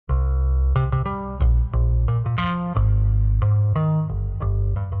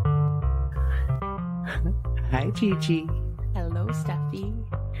Hi, Gigi. Hello, Steffi.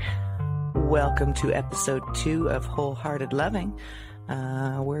 Welcome to episode 2 of Wholehearted Loving.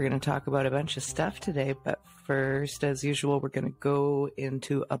 We're going to talk about a bunch of stuff today, but first, as usual, we're going to go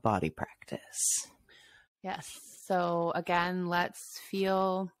into a body practice. Yes. So again, let's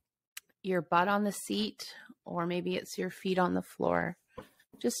feel your butt on the seat, or maybe it's your feet on the floor.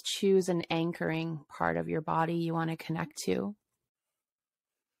 Just choose an anchoring part of your body you want to connect to.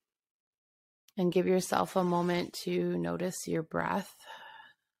 And give yourself a moment to notice your breath.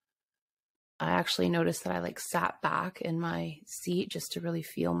 I actually noticed that I sat back in my seat just to really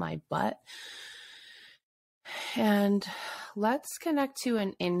feel my butt. And let's connect to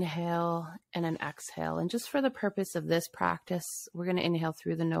an inhale and an exhale. And just for the purpose of this practice, we're going to inhale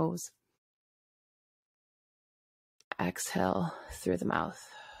through the nose. Exhale through the mouth.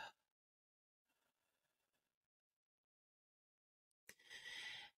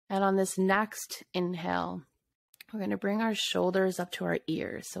 And on this next inhale, we're going to bring our shoulders up to our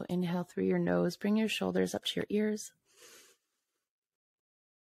ears. So inhale through your nose, bring your shoulders up to your ears.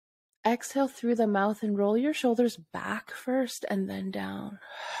 Exhale through the mouth and roll your shoulders back first and then down.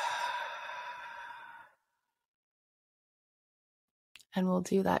 And we'll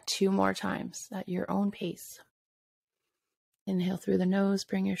do that 2 more times at your own pace. Inhale through the nose,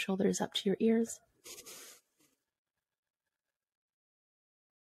 bring your shoulders up to your ears.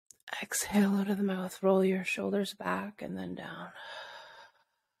 Exhale out of the mouth, roll your shoulders back and then down.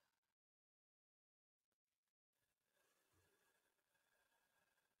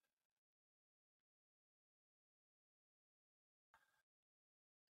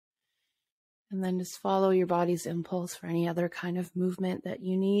 And then just follow your body's impulse for any other kind of movement that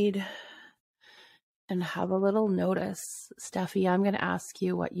you need. And have a little notice. Steffi, I'm going to ask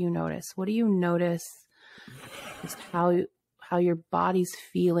you what you notice. What do you notice? Just how your body's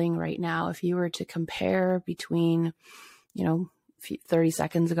feeling right now. If you were to compare between, 30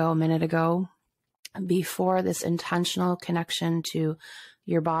 seconds ago, a minute ago, before this intentional connection to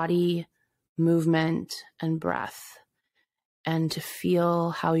your body, movement, and breath, and to feel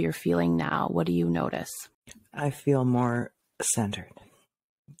how you're feeling now, what do you notice? I feel more centered.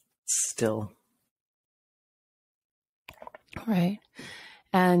 Still. Right.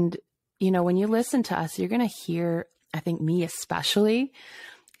 And, when you listen to us, you're going to hear, I think me especially,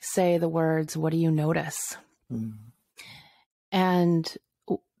 say the words, what do you notice? Mm. And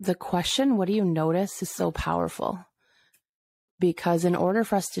the question, what do you notice, is so powerful. Because in order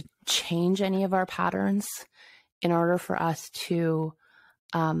for us to change any of our patterns, in order for us to,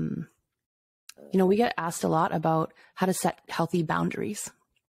 we get asked a lot about how to set healthy boundaries.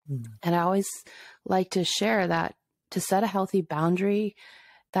 Mm. And I always like to share that to set a healthy boundary,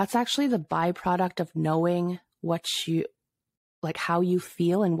 that's actually the byproduct of knowing how you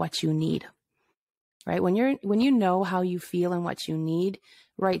feel and what you need, right? When you know how you feel and what you need,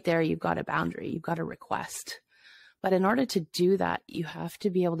 right there, you've got a boundary, you've got a request. But in order to do that, you have to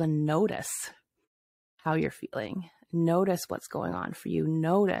be able to notice how you're feeling, notice what's going on for you,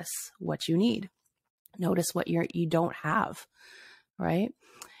 notice what you need, notice what you don't have, right?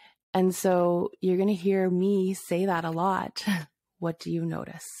 And so you're going to hear me say that a lot. What do you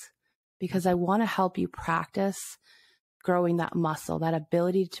notice? Because I want to help you practice growing that muscle, that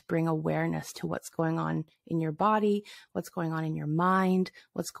ability to bring awareness to what's going on in your body, what's going on in your mind,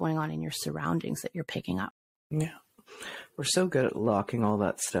 what's going on in your surroundings that you're picking up. Yeah. We're so good at locking all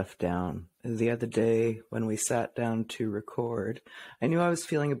that stuff down. The other day when we sat down to record, I knew I was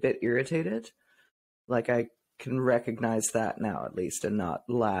feeling a bit irritated. I can recognize that now, at least, and not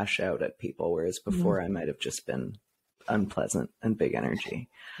lash out at people, whereas before I might have just been unpleasant and big energy.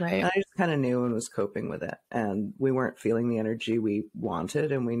 Right. And I just kind of knew and was coping with it. And we weren't feeling the energy we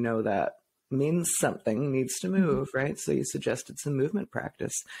wanted. And we know that means something needs to move, right? So you suggested some movement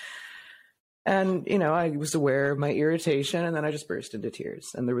practice. And, I was aware of my irritation, and then I just burst into tears.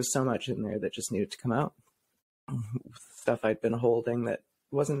 And there was so much in there that just needed to come out. Stuff I'd been holding that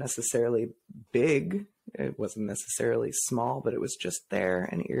wasn't necessarily big. It wasn't necessarily small, but it was just there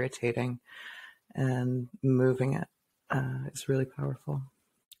and irritating, and moving it is really powerful.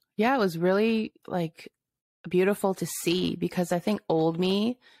 Yeah, it was really beautiful to see, because I think old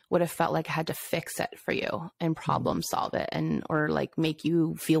me would have felt like I had to fix it for you and problem solve it, or make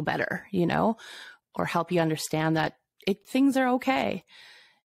you feel better, or help you understand that things are okay.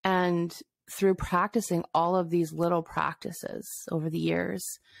 And through practicing all of these little practices over the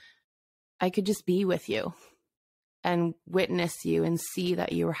years, I could just be with you and witness you and see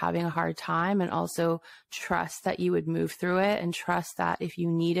that you were having a hard time, and also trust that you would move through it, and trust that if you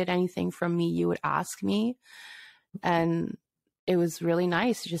needed anything from me, you would ask me. And it was really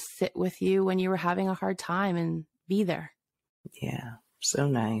nice to just sit with you when you were having a hard time and be there. Yeah. So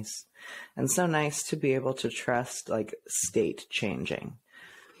nice. And so nice to be able to trust like state changing.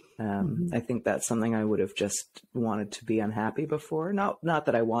 I think that's something I would have just wanted to be unhappy before. Not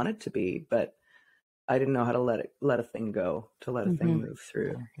that I wanted to be, but I didn't know how to let a thing go, to let a thing move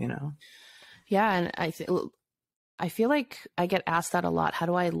through, you know? Yeah. And I feel like I get asked that a lot. How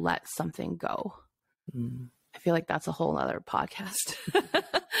do I let something go? I feel like that's a whole other podcast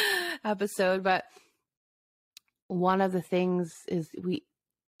episode, but one of the things is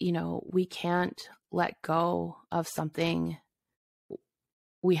we can't let go of something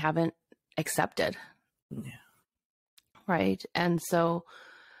we haven't accepted. Yeah. Right. And so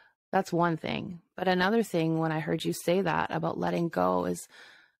that's one thing. But another thing, when I heard you say that about letting go, is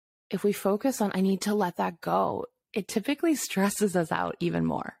if we focus on, I need to let that go, it typically stresses us out even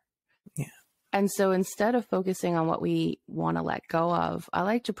more. Yeah. And so instead of focusing on what we want to let go of, I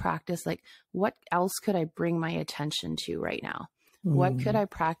like to practice, like, what else could I bring my attention to right now? What could I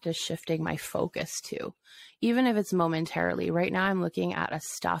practice shifting my focus to? Even if it's momentarily. Right now, I'm looking at a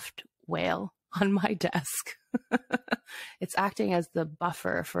stuffed whale on my desk. It's acting as the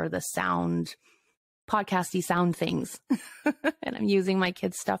buffer for the sound, podcasty sound things. And I'm using my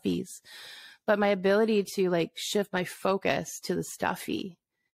kids' stuffies. But my ability to like shift my focus to the stuffy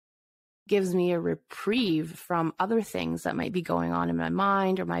gives me a reprieve from other things that might be going on in my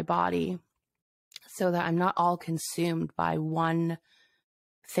mind or my body, so that I'm not all consumed by one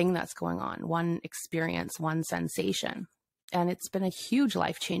thing that's going on, one experience, one sensation. And it's been a huge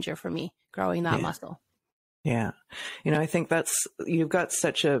life changer for me, growing that muscle. Yeah. You know, I think you've got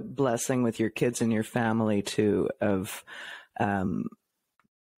such a blessing with your kids and your family too, of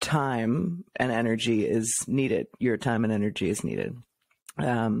time and energy is needed. Your time and energy is needed.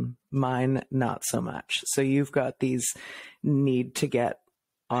 Mine, not so much. So you've got these need to get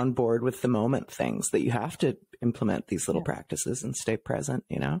on board with the moment things that you have to implement these little practices and stay present,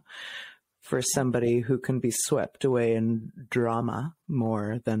 you know, for somebody who can be swept away in drama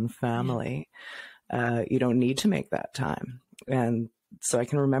more than family. You don't need to make that time. And so I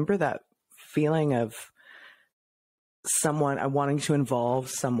can remember that feeling of wanting to involve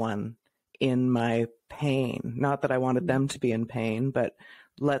someone in my pain. Not that I wanted them to be in pain, but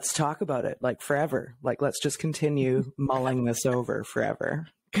let's talk about it like forever. Like, let's just continue mulling this over forever,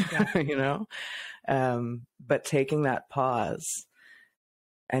 you know? But taking that pause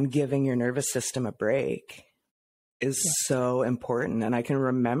and giving your nervous system a break is so important. And I can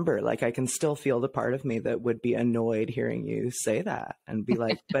remember, like, I can still feel the part of me that would be annoyed hearing you say that and be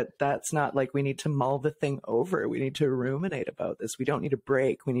like, but that's not, like, we need to mull the thing over. We need to ruminate about this. We don't need a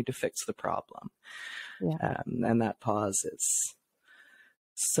break. We need to fix the problem. Yeah. And that pause is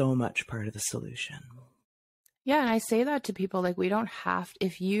so much part of the solution. Yeah. And I say that to people, like, we don't have,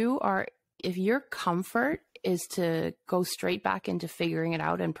 if your comfort is to go straight back into figuring it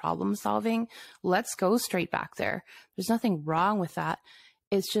out and problem solving, let's go straight back there. There's nothing wrong with that.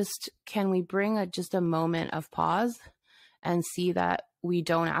 It's just, can we bring just a moment of pause and see that we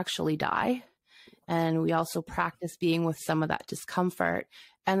don't actually die? And we also practice being with some of that discomfort.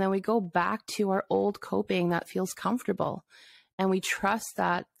 And then we go back to our old coping that feels comfortable. And we trust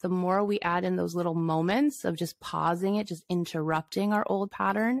that the more we add in those little moments of just pausing it, just interrupting our old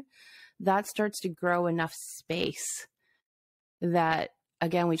pattern, that starts to grow enough space that,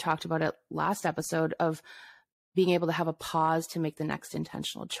 again, we talked about it last episode, of being able to have a pause to make the next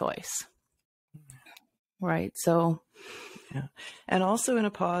intentional choice. Right. So, yeah. And also in a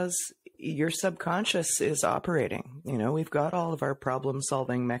pause, your subconscious is operating. You know, we've got all of our problem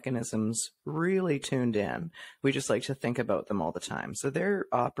solving mechanisms really tuned in. We just like to think about them all the time. So they're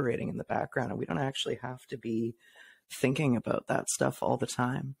operating in the background, and we don't actually have to be thinking about that stuff all the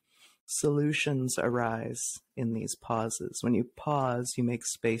time. Solutions arise in these pauses. When you pause, you make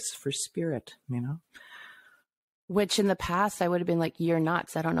space for spirit, you know? Which in the past, I would have been like, you're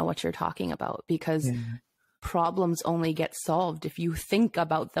nuts. I don't know what you're talking about, because problems only get solved if you think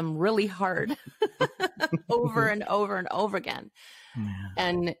about them really hard over and over and over again. Yeah.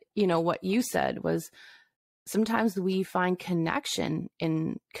 And, you know, what you said was, sometimes we find connection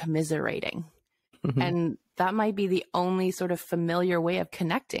in commiserating. And that might be the only sort of familiar way of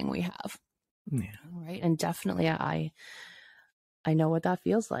connecting we have. Yeah. Right. And definitely I know what that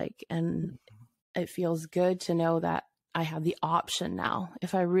feels like. And it feels good to know that I have the option now.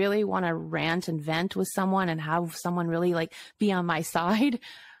 If I really want to rant and vent with someone and have someone really like be on my side,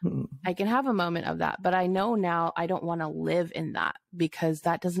 I can have a moment of that. But I know now I don't want to live in that, because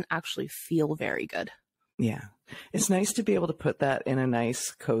that doesn't actually feel very good. Yeah. It's nice to be able to put that in a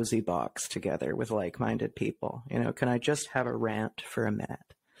nice, cozy box together with like-minded people. You know, can I just have a rant for a minute?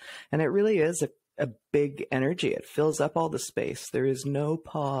 And it really is a big energy. It fills up all the space. There is no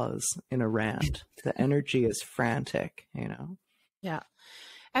pause in a rant. The energy is frantic, you know? Yeah.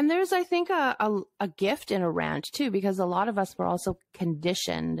 And there's, I think, a gift in a rant too, because a lot of us were also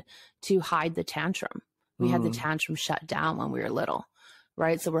conditioned to hide the tantrum. We had the tantrum shut down when we were little,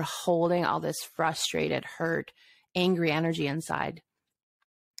 right? So we're holding all this frustrated, hurt, angry energy inside.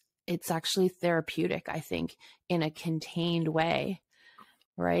 It's actually therapeutic, I think, in a contained way,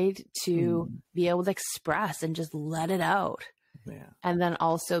 right? To be able to express and just let it out. Yeah. And then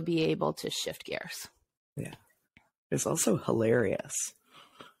also be able to shift gears. Yeah. It's also hilarious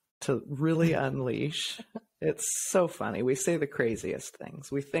to really unleash. It's so funny. We say the craziest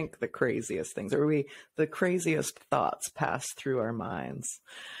things. We think the craziest things, or the craziest thoughts pass through our minds.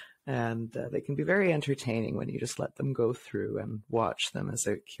 And they can be very entertaining when you just let them go through and watch them as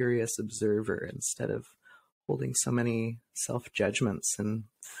a curious observer instead of holding so many self-judgments and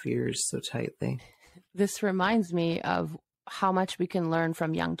fears so tightly. This reminds me of how much we can learn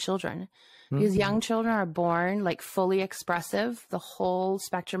from young children. Because young children are born like fully expressive, the whole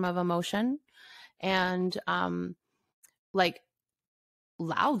spectrum of emotion, and like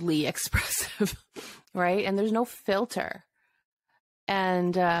loudly expressive, right? And there's no filter.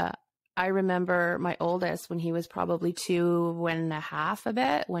 And I remember my oldest, when he was probably 2.5, a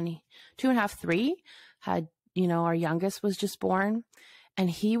bit, when he 2.5, 3, had, you know, our youngest was just born, and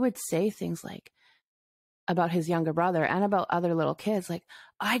he would say things like, about his younger brother and about other little kids, like,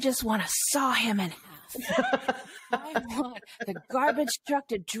 I just want to saw him in half. I want the garbage truck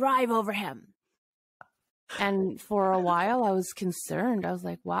to drive over him. And for a while I was concerned. I was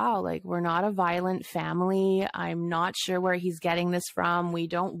like, wow, like, we're not a violent family. I'm not sure where he's getting this from. We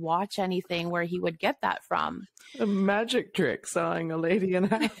don't watch anything where he would get that from. A magic trick, sawing a lady in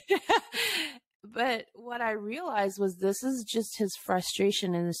half. But what I realized was this is just his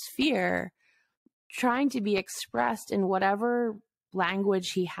frustration and his fear trying to be expressed in whatever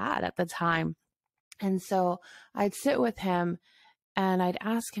language he had at the time. And so I'd sit with him and I'd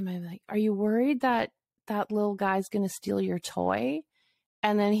ask him, I'm like, are you worried that that little guy's going to steal your toy?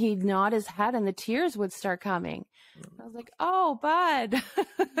 And then he'd nod his head and the tears would start coming. I was like, oh, bud,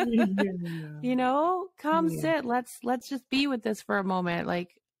 you know, come sit. Let's just be with this for a moment. Like,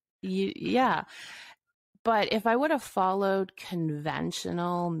 yeah. But if I would have followed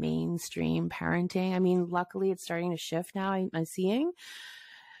conventional mainstream parenting, I mean, luckily it's starting to shift now, I'm seeing,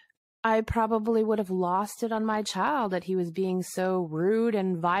 I probably would have lost it on my child that he was being so rude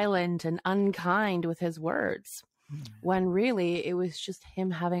and violent and unkind with his words, when really it was just him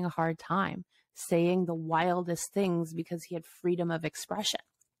having a hard time saying the wildest things because he had freedom of expression.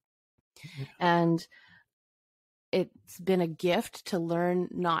 And it's been a gift to learn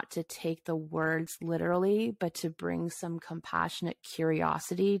not to take the words literally, but to bring some compassionate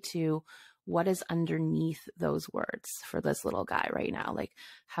curiosity to what is underneath those words for this little guy right now. Like,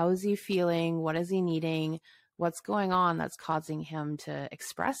 how is he feeling? What is he needing? What's going on that's causing him to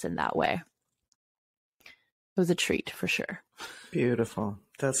express in that way? It was a treat for sure. Beautiful.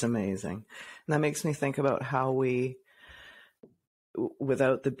 That's amazing. And that makes me think about how we,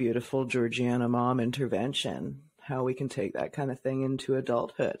 without the beautiful Georgiana mom intervention, how we can take that kind of thing into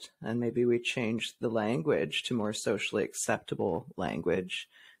adulthood. And maybe we change the language to more socially acceptable language.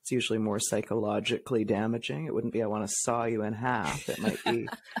 It's usually more psychologically damaging. It wouldn't be, I want to saw you in half. It might be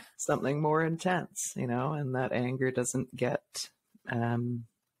something more intense, you know, and that anger doesn't get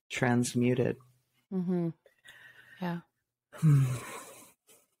transmuted. Mm-hmm. Yeah.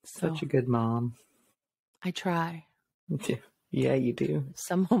 Such a good mom. I try. Yeah, you do.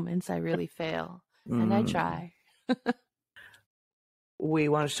 Some moments I really fail, and I try. We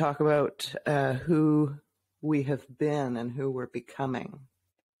want to talk about who we have been and who we're becoming.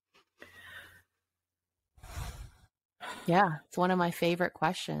 Yeah, it's one of my favorite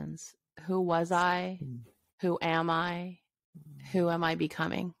questions. Who was I? Who am I? Who am I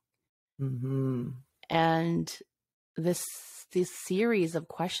becoming? Mm-hmm. And this series of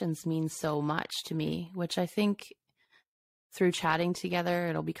questions means so much to me, which I think through chatting together,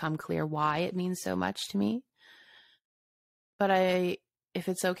 it'll become clear why it means so much to me. But if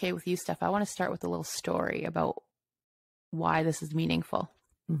it's okay with you, Steph, I want to start with a little story about why this is meaningful.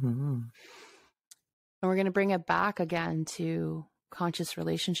 Mm-hmm. And we're going to bring it back again to conscious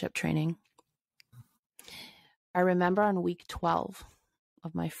relationship training. I remember on week 12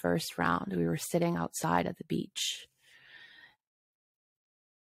 of my first round, we were sitting outside at the beach.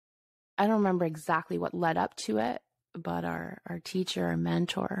 I don't remember exactly what led up to it, but our teacher, our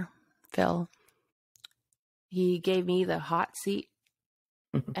mentor, Phil, he gave me the hot seat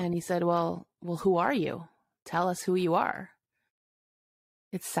and he said, well, who are you? Tell us who you are.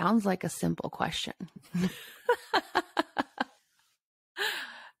 It sounds like a simple question.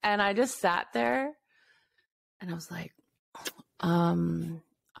 And I just sat there and I was like,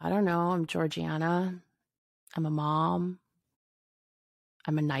 I don't know. I'm Georgiana. I'm a mom.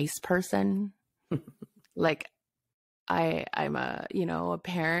 I'm a nice person. Like I'm a, a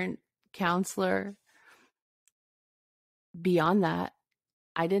parent counselor. Beyond that,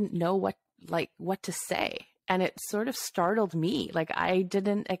 I didn't know what to say. And it sort of startled me. Like I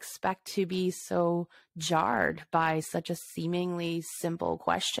didn't expect to be so jarred by such a seemingly simple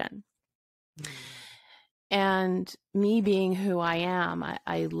question. And me being who I am,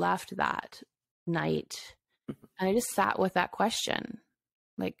 I left that night and I just sat with that question.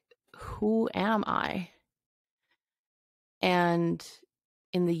 Like, who am I? And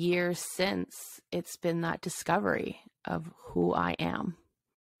in the years since, it's been that discovery of who I am.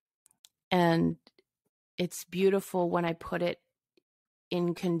 And it's beautiful when I put it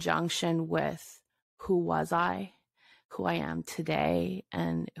in conjunction with who was I, who I am today,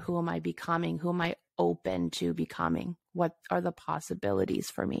 and who am I becoming? Who am I open to becoming? What are the possibilities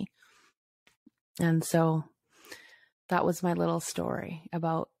for me? And so that was my little story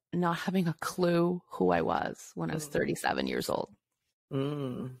about not having a clue who I was when I was 37 years old.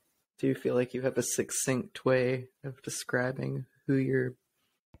 Do you feel like you have a succinct way of describing who you're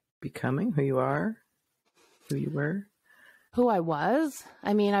becoming, who you are, who you were? Who I was?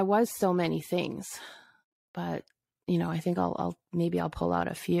 I mean, I was so many things, but I think I'll pull out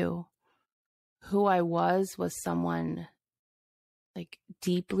a few. Who I was someone like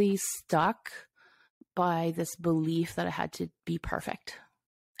deeply stuck by this belief that I had to be perfect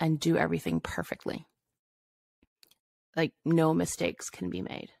and do everything perfectly. Like no mistakes can be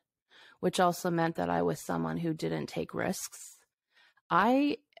made, which also meant that I was someone who didn't take risks.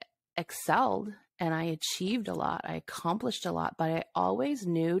 I excelled and I achieved a lot. I accomplished a lot, but I always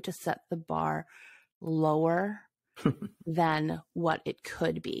knew to set the bar lower than what it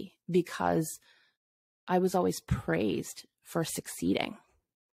could be, because I was always praised for succeeding.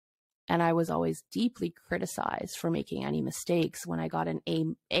 And I was always deeply criticized for making any mistakes. When I got an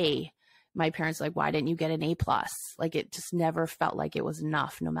A, my parents were like, why didn't you get an A+? Like it just never felt like it was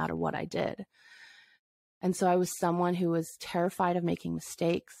enough no matter what I did. And so I was someone who was terrified of making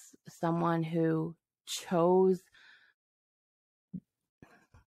mistakes, someone who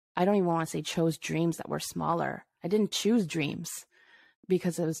I don't even want to say chose dreams that were smaller. I didn't choose dreams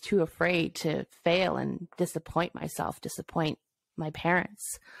because I was too afraid to fail and disappoint myself, disappoint my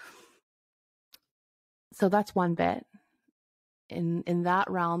parents. So that's one bit. In that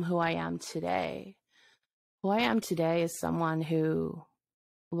realm, who I am today is someone who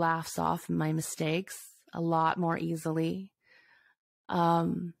laughs off my mistakes a lot more easily.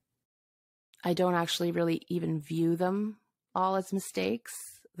 I don't actually really even view them all as mistakes.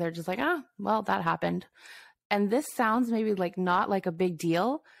 They're just like, well, that happened. And this sounds maybe like not like a big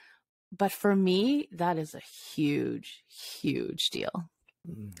deal, but for me, that is a huge, huge deal.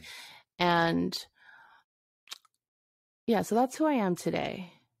 And yeah, so that's who I am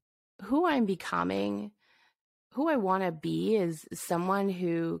today. Who I'm becoming, who I want to be is someone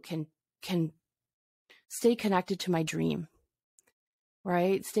who can stay connected to my dream,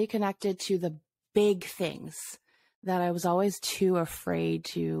 right? Stay connected to the big things that I was always too afraid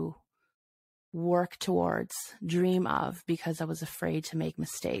to work towards, dream of, because I was afraid to make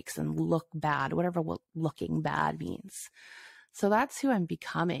mistakes and look bad, whatever looking bad means. So that's who I'm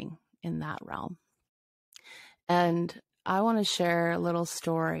becoming in that realm. And I want to share a little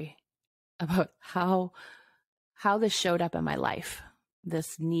story about how this showed up in my life,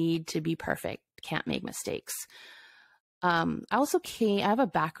 this need to be perfect, can't make mistakes. I have a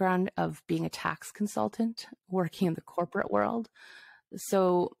background of being a tax consultant, working in the corporate world.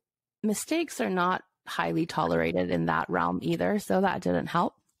 So mistakes are not highly tolerated in that realm either. So that didn't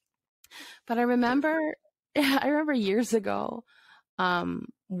help. But I remember years ago,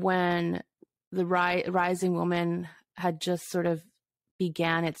 when the Rising Woman had just sort of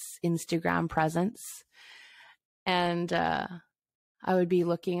began its Instagram presence. And I would be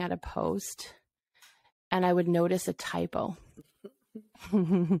looking at a post and I would notice a typo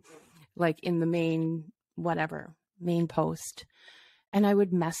like in the main post. And I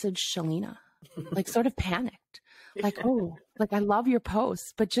would message Shalina, like sort of panicked, like, oh, like I love your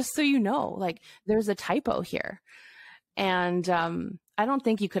post, but just so you know, like there's a typo here. And I don't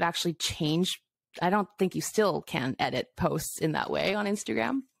think you could actually I don't think you still can edit posts in that way on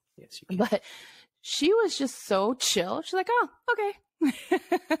Instagram. Yes, you can. But she was just so chill. She's like, oh, okay.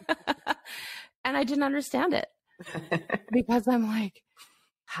 And I didn't understand it because I'm like,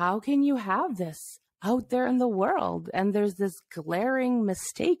 how can you have this out there in the world? And there's this glaring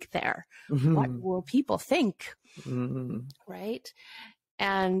mistake there. What will people think? Right?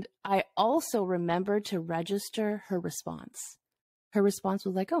 And I also remembered to register her response. Her response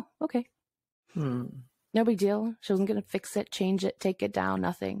was like, oh, okay. No big deal. She wasn't going to fix it, change it, take it down,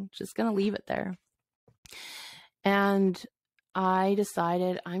 nothing. Just going to leave it there. And I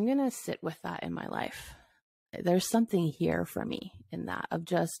decided I'm going to sit with that in my life. There's something here for me in that, of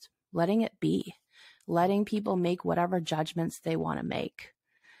just letting it be, letting people make whatever judgments they want to make.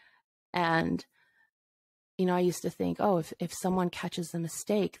 And, you know, I used to think, oh, if someone catches a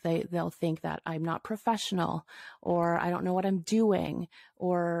mistake, they'll think that I'm not professional, or I don't know what I'm doing,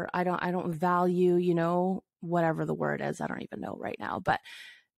 or I don't value, you know, whatever the word is. I don't even know right now, but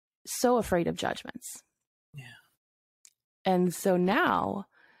so afraid of judgments. Yeah. And so now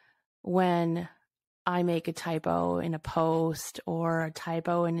when I make a typo in a post or a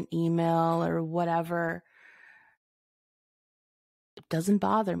typo in an email or whatever, it doesn't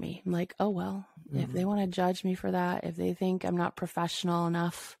bother me. I'm like, oh, well, if they want to judge me for that, if they think I'm not professional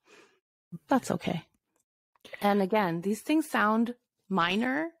enough, that's okay. And again, these things sound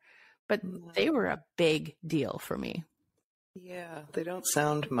minor, but they were a big deal for me. Yeah, they don't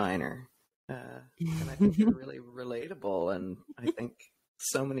sound minor. And I think they're really relatable. And I think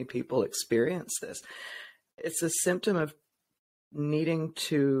so many people experience this. It's a symptom of needing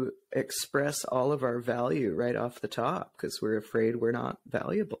to express all of our value right off the top because we're afraid we're not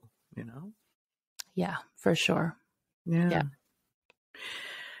valuable, you know? Yeah, for sure. Yeah.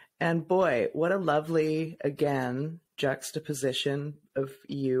 And boy, what a lovely, again, juxtaposition of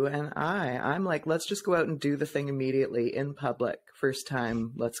you and I. I'm like, let's just go out and do the thing immediately in public. First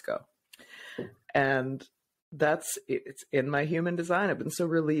time, let's go. And it's in my human design. I've been so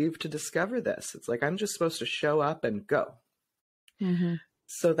relieved to discover this. It's like, I'm just supposed to show up and go.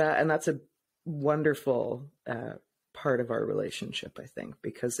 So that's a wonderful part of our relationship, I think,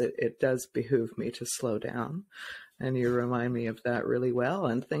 because it does behoove me to slow down. And you remind me of that really well.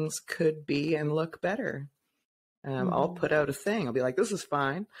 And things could be and look better. I'll put out a thing. I'll be like, this is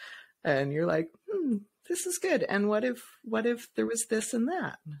fine. And you're like, this is good. And what if there was this and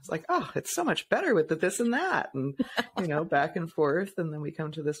that? And it's like, oh, it's so much better with the this and that. And, you know, back and forth. And then we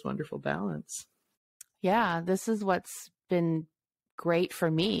come to this wonderful balance. Yeah, this is what's been great for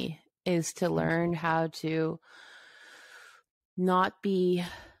me, is to learn how to not be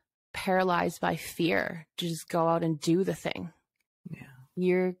paralyzed by fear, to just go out and do the thing. Yeah.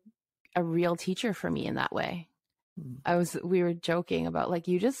 You're a real teacher for me in that way. We were joking about, like,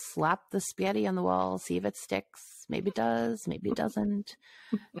 you just slap the spaghetti on the wall, see if it sticks. Maybe it does, maybe it doesn't.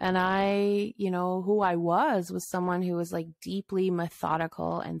 And I, you know, who I was someone who was like deeply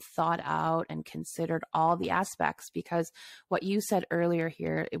methodical and thought out and considered all the aspects, because what you said earlier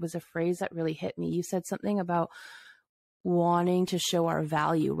here, it was a phrase that really hit me. You said something about wanting to show our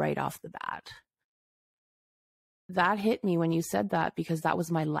value right off the bat. That hit me when you said that, because that was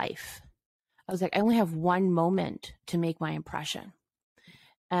my life. I was like, I only have one moment to make my impression.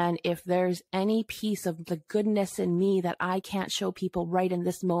 And if there's any piece of the goodness in me that I can't show people right in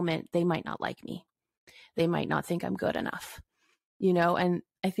this moment, they might not like me. They might not think I'm good enough, you know? And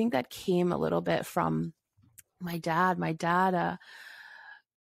I think that came a little bit from my dad. My dad,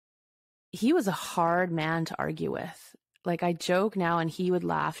 he was a hard man to argue with. Like, I joke now and he would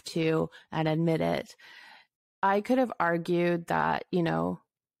laugh too and admit it. I could have argued that, you know,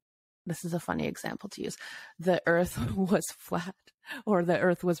 this is a funny example to use, the earth was flat or the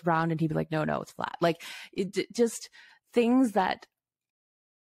earth was round, and he'd be like, no, it's flat. Like, just things that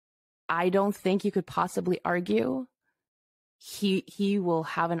I don't think you could possibly argue. He will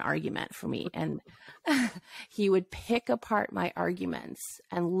have an argument for me, and he would pick apart my arguments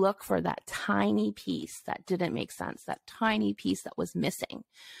and look for that tiny piece that didn't make sense, that tiny piece that was missing.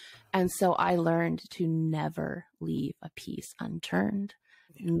 And so I learned to never leave a piece unturned.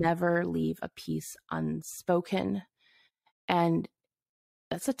 Never leave a piece unspoken. And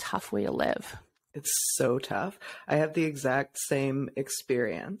that's a tough way to live. It's so tough. I have the exact same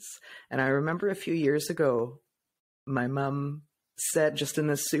experience. And I remember a few years ago, my mom said, just in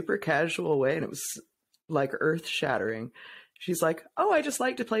this super casual way, and it was like earth shattering. She's like, oh, I just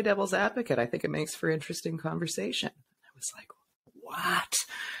like to play devil's advocate. I think it makes for interesting conversation. I was like, what?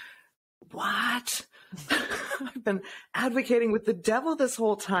 I've been advocating with the devil this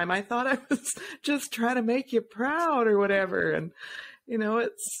whole time. I thought I was just trying to make you proud or whatever. And, you know,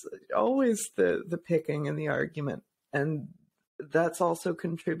 it's always the picking and the argument. And that's also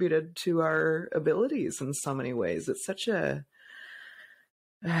contributed to our abilities in so many ways. It's such a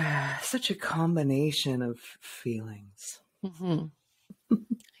Such a combination of feelings. Mm-hmm.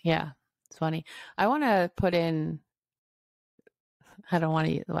 Yeah, it's funny. I want to put in, I don't want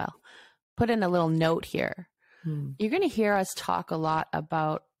to, well, put in a little note here. You're going to hear us talk a lot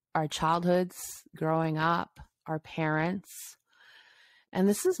about our childhoods, growing up, our parents. And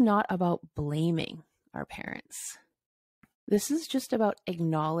this is not about blaming our parents. This is just about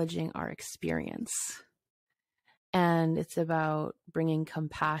acknowledging our experience. And it's about bringing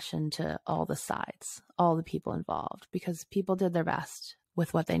compassion to all the sides, all the people involved, because people did their best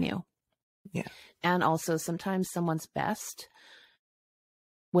with what they knew. Yeah. And also sometimes someone's best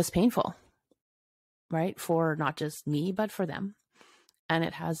was painful, right? For not just me, but for them. And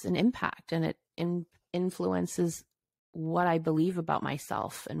it has an impact, and it influences what I believe about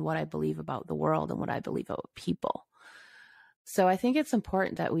myself and what I believe about the world and what I believe about people. So I think it's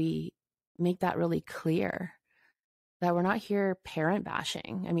important that we make that really clear, that we're not here parent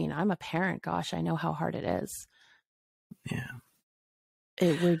bashing. I mean, I'm a parent. Gosh, I know how hard it is. Yeah.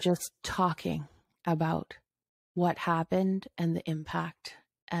 We're just talking about what happened and the impact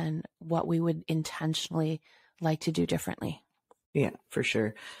and what we would intentionally like to do differently. Yeah, for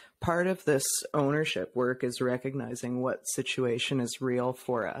sure. Part of this ownership work is recognizing what situation is real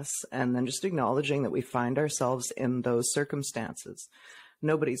for us and then just acknowledging that we find ourselves in those circumstances.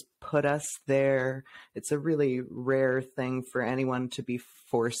 Nobody's put us there. It's a really rare thing for anyone to be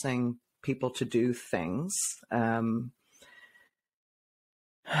forcing people to do things. How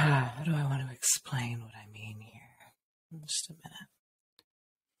do I want to explain what I mean here? Just a minute.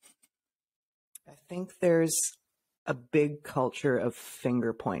 I think there's a big culture of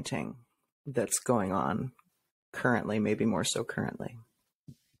finger pointing that's going on currently, maybe more so currently,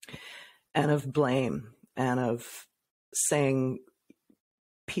 and of blame and of saying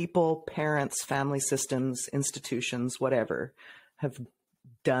people, parents, family systems, institutions, whatever, have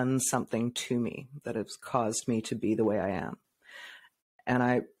done something to me that has caused me to be the way I am. And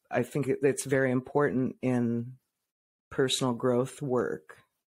I think it's very important in personal growth work,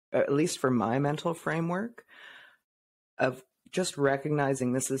 at least for my mental framework, of just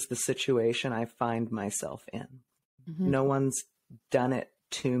recognizing this is the situation I find myself in. Mm-hmm. No one's done it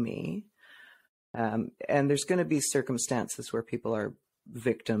to me. And there's going to be circumstances where people are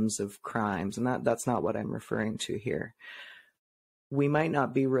victims of crimes, and that's not what I'm referring to here. We might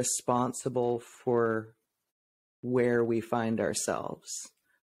not be responsible for where we find ourselves,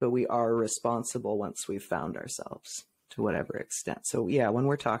 but we are responsible once we've found ourselves to whatever extent. So yeah, when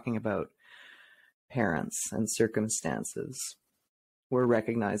we're talking about parents and circumstances, we're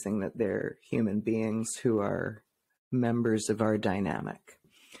recognizing that they're human beings who are members of our dynamic.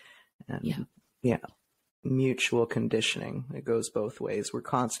 And yeah, mutual conditioning. It goes both ways. We're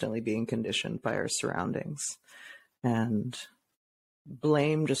constantly being conditioned by our surroundings. And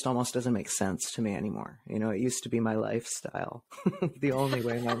blame just almost doesn't make sense to me anymore. You know, it used to be my lifestyle. The only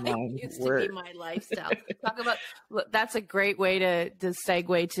way my mind it used worked. To be my lifestyle. Talk about, that's a great way to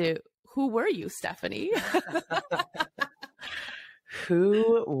segue to, who were you, Stephanie?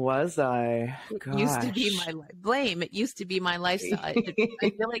 Who was I? Gosh. It used to be my blame. It used to be my lifestyle. I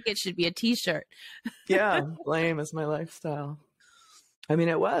feel like it should be a t-shirt. Yeah, blame is my lifestyle. I mean,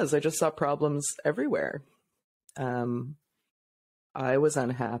 it was. I just saw problems everywhere. I was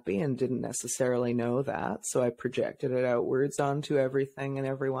unhappy and didn't necessarily know that, so I projected it outwards onto everything and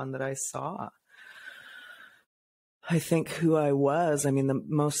everyone that I saw. I think who I was, I mean, the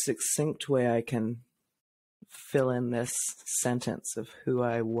most succinct way I can fill in this sentence of who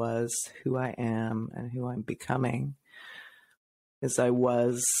I was, who I am, and who I'm becoming is I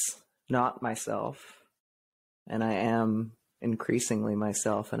was not myself, and I am increasingly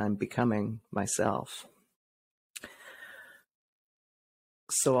myself, and I'm becoming myself.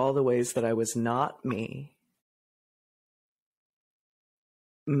 So all the ways that I was not me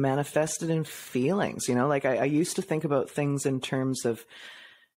manifested in feelings, you know, like I used to think about things in terms of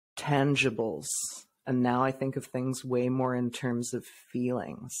tangibles, and now I think of things way more in terms of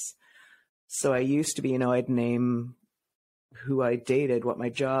feelings. So I used to be, you know, I'd name who I dated, what my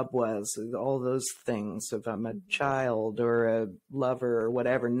job was, all those things, if I'm a child or a lover or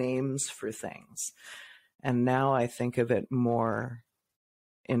whatever, names for things. And now I think of it more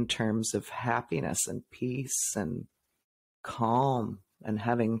in terms of happiness and peace and calm and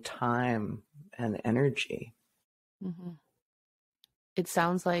having time and energy. Mm-hmm. It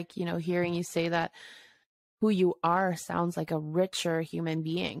sounds like, you know, hearing you say that, who you are sounds like a richer human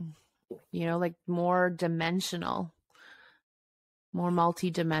being, you know, like more dimensional, more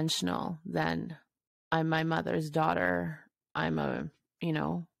multi-dimensional than I'm my mother's daughter. I'm a, you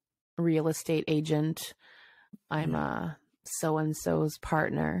know, real estate agent. I'm a so-and-so's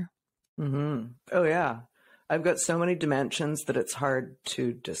partner. Mm-hmm. Oh, yeah. I've got so many dimensions that it's hard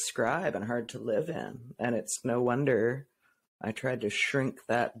to describe and hard to live in. And it's no wonder I tried to shrink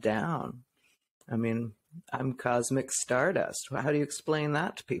that down. I mean, I'm cosmic stardust. How do you explain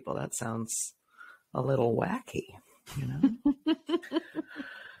that to people? That sounds a little wacky, you know?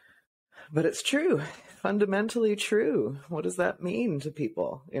 But it's true, fundamentally true. What does that mean to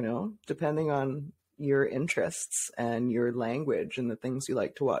people, you know, depending on your interests and your language and the things you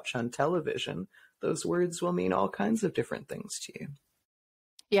like to watch on television? Those words will mean all kinds of different things to you.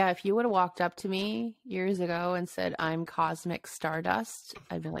 Yeah, if you would have walked up to me years ago and said, I'm cosmic stardust,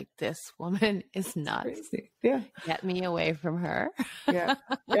 I'd be like, this woman is nuts. Crazy. Yeah. Get me away from her. Yeah.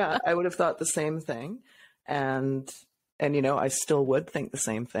 Yeah. I would have thought the same thing. And, you know, I still would think the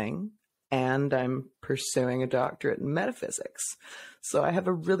same thing. And I'm pursuing a doctorate in metaphysics. So I have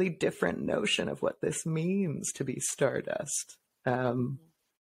a really different notion of what this means to be stardust. Oh,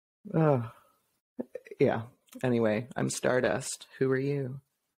 yeah. Anyway, I'm stardust. Who are you?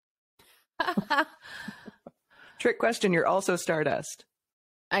 Trick question. You're also stardust.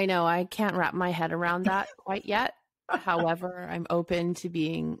 I know. I can't wrap my head around that quite yet. However, I'm open to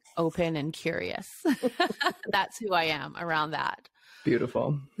being open and curious. That's who I am around that.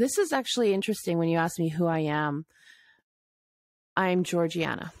 Beautiful. This is actually interesting when you ask me who I am. I'm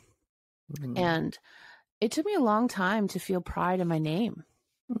Georgiana. Mm-hmm. And it took me a long time to feel pride in my name.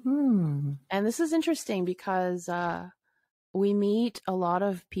 Mm-hmm. And this is interesting because we meet a lot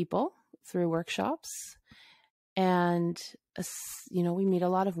of people through workshops, and you know, we meet a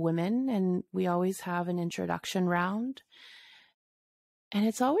lot of women, and we always have an introduction round. And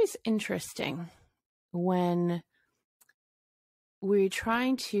it's always interesting when we're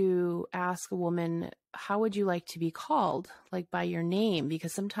trying to ask a woman, how would you like to be called, like by your name?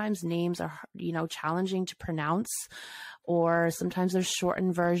 Because sometimes names are, you know, challenging to pronounce, or sometimes there's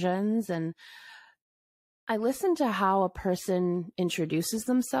shortened versions. And I listen to how a person introduces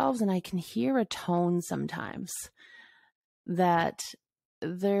themselves, and I can hear a tone sometimes that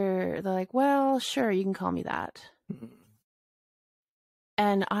they're like, well, sure, you can call me that. Mm-hmm.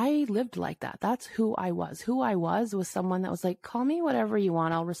 And I lived like that. That's who I was. Who I was someone that was like, call me whatever you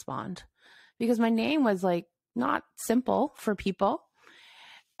want, I'll respond. Because my name was like not simple for people,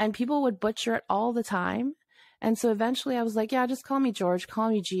 and people would butcher it all the time. And so eventually I was like, yeah, just call me George, call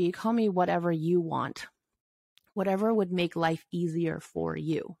me G, call me whatever you want. Whatever would make life easier for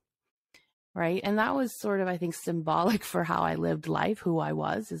you. Right. And that was sort of, I think, symbolic for how I lived life. Who I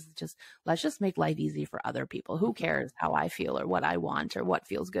was is just, let's just make life easy for other people. Who cares how I feel or what I want or what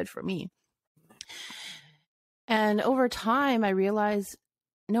feels good for me? And over time, I realized,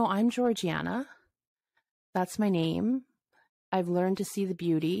 no, I'm Georgiana. That's my name. I've learned to see the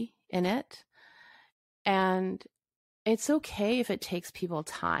beauty in it. And it's okay if it takes people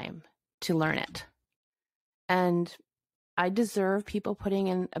time to learn it. And I deserve people putting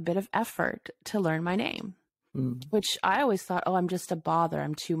in a bit of effort to learn my name, which I always thought, oh, I'm just a bother.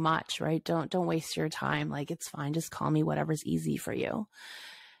 I'm too much, right? Don't waste your time. Like, it's fine. Just call me whatever's easy for you.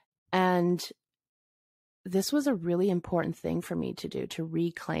 And this was a really important thing for me to do, to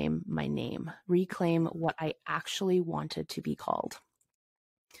reclaim my name, reclaim what I actually wanted to be called.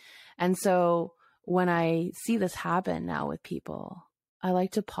 And so when I see this happen now with people, I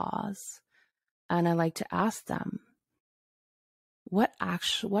like to pause and I like to ask them,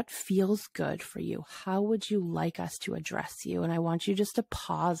 what feels good for you? How would you like us to address you? And I want you just to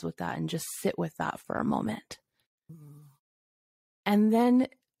pause with that and just sit with that for a moment. And then,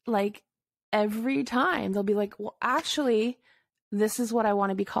 like, every time they'll be like, well, actually, this is what I want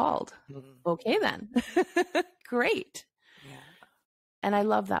to be called. Okay, then. Great. Yeah. And I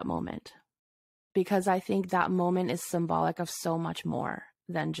love that moment, because I think that moment is symbolic of so much more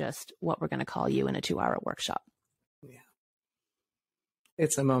than just what we're going to call you in a 2-hour workshop. Yeah.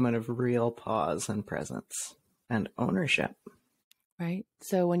 It's a moment of real pause and presence and ownership. Right.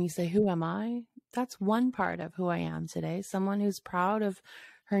 So when you say, who am I? That's one part of who I am today. Someone who's proud of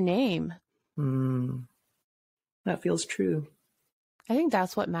her name. That feels true. I think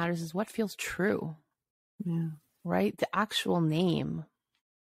that's what matters, is what feels true. Yeah. Right? The actual name.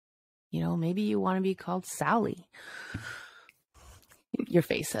 You know, maybe you want to be called Sally. Your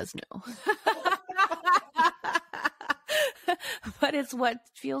face says no. But it's what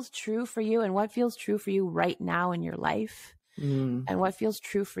feels true for you, and what feels true for you right now in your life, and what feels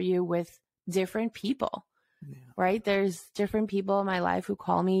true for you with different people, right? There's different people in my life who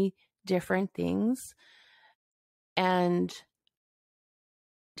call me different things and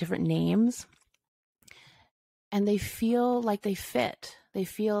different names, and they feel like they fit. They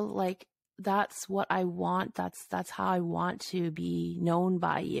feel like that's what I want. That's how I want to be known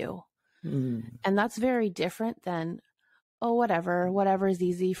by you. Mm. And that's very different than, oh, whatever is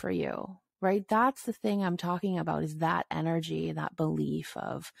easy for you, right? That's the thing I'm talking about, is that energy, that belief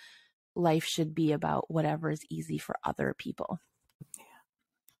of life should be about whatever is easy for other people.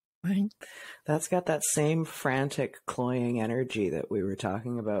 Right. That's got that same frantic, cloying energy that we were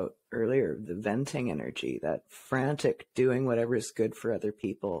talking about earlier, the venting energy, that frantic doing whatever is good for other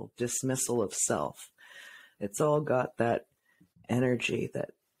people, dismissal of self. It's all got that energy that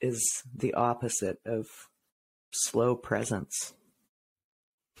is the opposite of slow presence.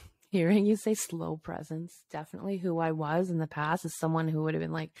 Hearing you say slow presence, definitely who I was in the past is someone who would have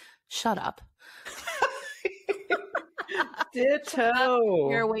been like, shut up. Ditto.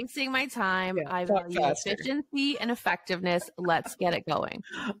 You're wasting my time. Yeah, I talk value faster. efficiency and effectiveness. Let's get it going.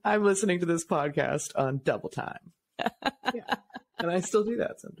 I'm listening to this podcast on double time. Yeah. And I still do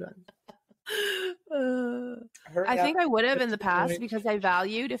that sometimes. I think I would have in the past because I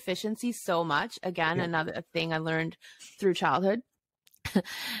valued efficiency so much. Again, another thing I learned through childhood.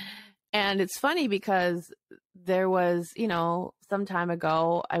 And it's funny because there was, some time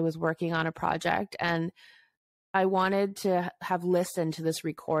ago, I was working on a project and I wanted to have listened to this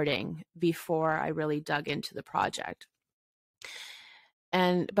recording before I really dug into the project.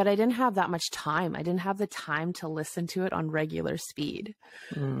 But I didn't have that much time. I didn't have the time to listen to it on regular speed.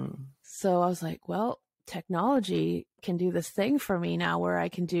 So I was like, well, technology can do this thing for me now where I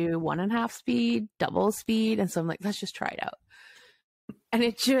can do 1.5 speed, double speed. And so I'm like, let's just try it out. And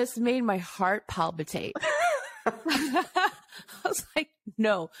it just made my heart palpitate. I was like,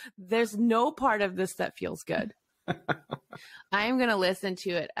 no, there's no part of this that feels good. I am going to listen to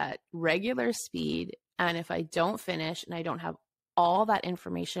it at regular speed. And if I don't finish and I don't have all that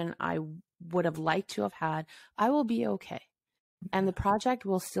information I would have liked to have had, I will be okay. And the project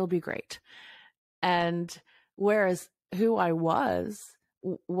will still be great. And whereas who I was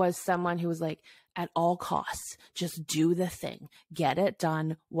someone who was like, at all costs, just do the thing, get it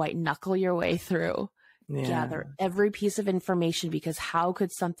done, white knuckle your way through. Gather every piece of information, because how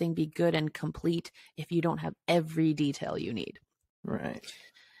could something be good and complete if you don't have every detail you need? Right.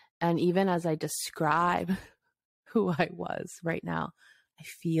 And even as I describe who I was right now, I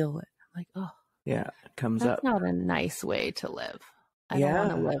feel it. I'm like, oh, yeah, it comes that's up. not a nice way to live. I don't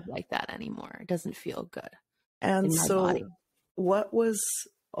want to live like that anymore. It doesn't feel good. And in my so body. What was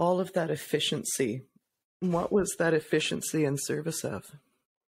all of that efficiency? What was that efficiency in service of?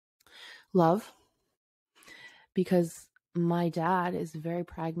 Love. Because my dad is very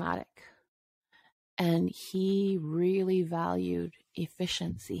pragmatic and he really valued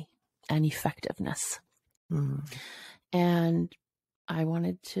efficiency and effectiveness. And I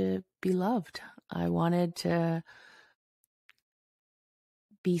wanted to be loved. I wanted to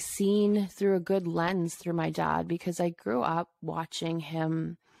be seen through a good lens through my dad, because I grew up watching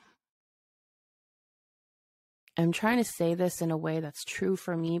him. I'm trying to say this in a way that's true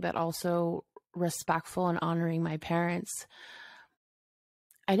for me, but also respectful and honoring my parents.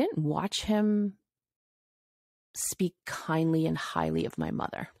 I didn't watch him speak kindly and highly of my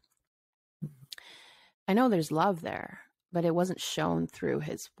mother. I know there's love there, but it wasn't shown through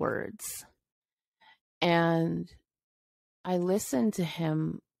his words. And I listened to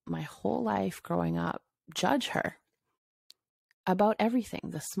him my whole life growing up judge her about everything,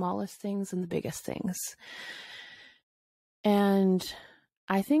 the smallest things and the biggest things. And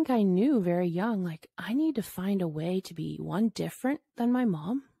I think I knew very young, like, I need to find a way to be different than my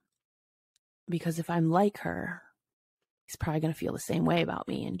mom, because if I'm like her, he's probably going to feel the same way about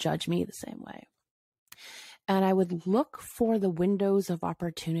me and judge me the same way. And I would look for the windows of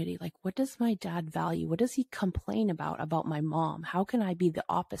opportunity. Like, what does my dad value? What does he complain about my mom? How can I be the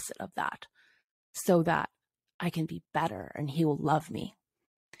opposite of that so that I can be better and he will love me?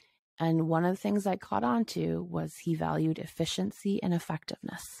 And one of the things I caught on to was he valued efficiency and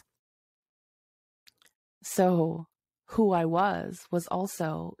effectiveness. So who I was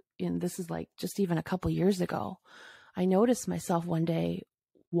also, and this is like just even a couple years ago, I noticed myself one day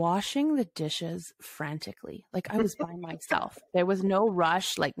washing the dishes frantically. Like I was by myself. There was no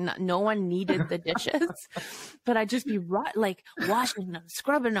rush. Like no one needed the dishes, but I'd just be like washing them,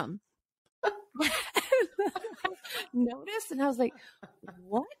 scrubbing them. Noticed, and I was like,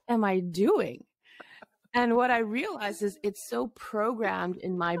 what am I doing? And what I realized is it's so programmed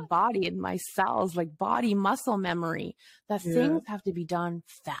in my body, in my cells, like body muscle memory, that things have to be done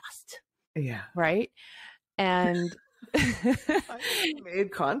fast. Yeah. Right. And I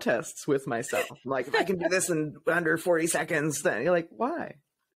made contests with myself. Like, if I can do this in under 40 seconds, then you're like, why?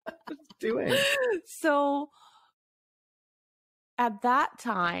 What's doing? So at that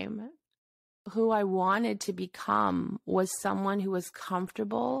time, who I wanted to become was someone who was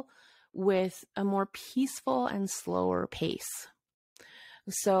comfortable with a more peaceful and slower pace.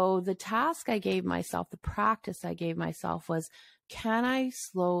 So the task I gave myself, the practice I gave myself was, can I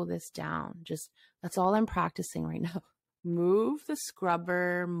slow this down? That's all I'm practicing right now. Move the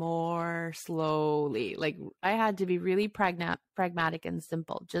scrubber more slowly. Like, I had to be really pragmatic and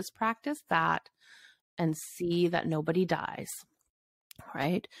simple. Just practice that and see that nobody dies,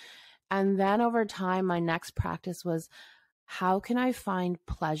 right? And then over time, my next practice was, how can I find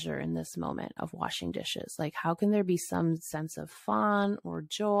pleasure in this moment of washing dishes? Like, how can there be some sense of fun or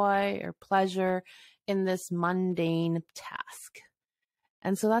joy or pleasure in this mundane task?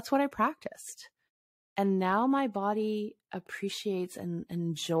 And so that's what I practiced. And now my body appreciates and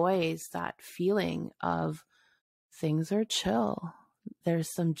enjoys that feeling of things are chill.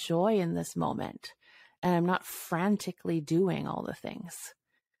 There's some joy in this moment. And I'm not frantically doing all the things.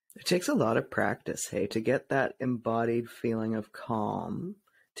 It takes a lot of practice, hey, to get that embodied feeling of calm,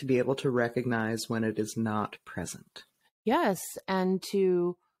 to be able to recognize when it is not present. Yes, and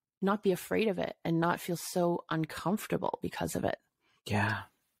to not be afraid of it and not feel so uncomfortable because of it. Yeah,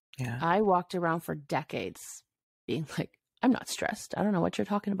 yeah. I walked around for decades being like, I'm not stressed. I don't know what you're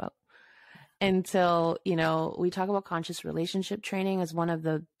talking about. Until, we talk about conscious relationship training as one of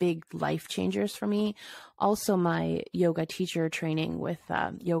the big life changers for me. Also, my yoga teacher training with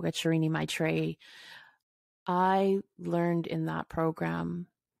Yoga Charini Maitreyi. I learned in that program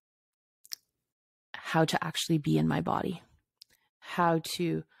how to actually be in my body.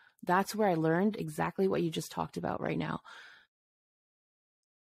 That's where I learned exactly what you just talked about right now.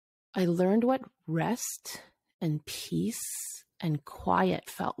 I learned what rest and peace and quiet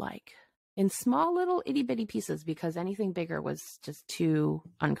felt like. In small little itty bitty pieces, because anything bigger was just too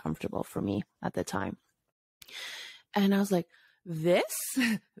uncomfortable for me at the time. And I was like, this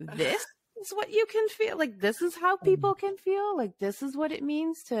is what you can feel. Like, this is how people can feel. Like, this is what it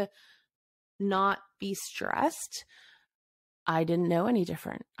means to not be stressed. I didn't know any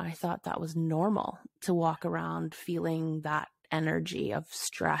different. I thought that was normal to walk around feeling that energy of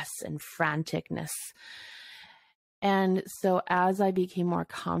stress and franticness. And so as I became more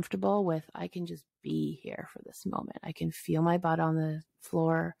comfortable with, I can just be here for this moment. I can feel my butt on the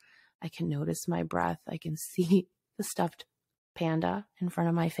floor. I can notice my breath. I can see the stuffed panda in front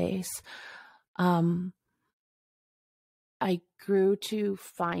of my face. I grew to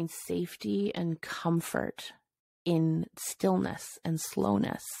find safety and comfort in stillness and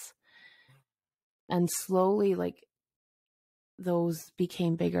slowness. And slowly, like, those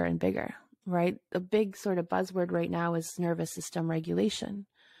became bigger and bigger. Right? The big sort of buzzword right now is nervous system regulation.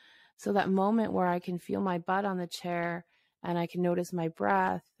 So that moment where I can feel my butt on the chair and I can notice my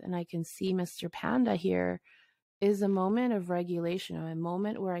breath and I can see Mr. Panda here is a moment of regulation, a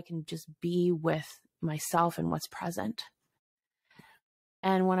moment where I can just be with myself and what's present.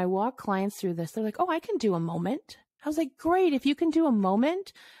 And when I walk clients through this, they're like, oh, I can do a moment. I was like, great. If you can do a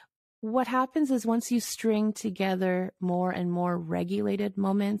moment, what happens is once you string together more and more regulated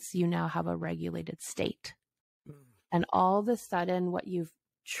moments, you now have a regulated state. And all of a sudden, what you've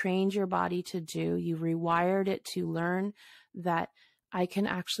trained your body to do, you rewired it to learn that I can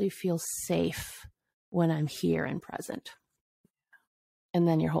actually feel safe when I'm here and present. And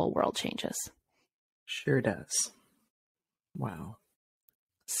then your whole world changes. Sure does. Wow.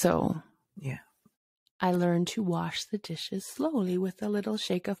 So, yeah. I learned to wash the dishes slowly with a little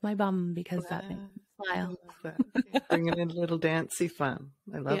shake of my bum because that makes me smile. I love that. Bringing in a little dancey fun.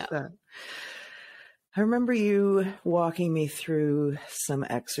 I love that. I remember you walking me through some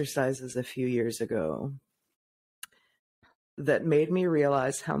exercises a few years ago that made me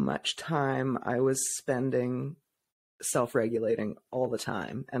realize how much time I was spending self-regulating all the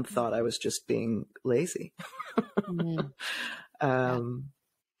time and thought I was just being lazy.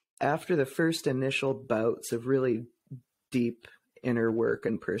 After the first initial bouts of really deep inner work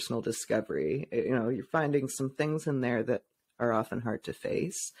and personal discovery, you're finding some things in there that are often hard to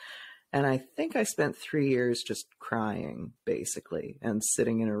face. And I think I spent 3 years just crying, basically, and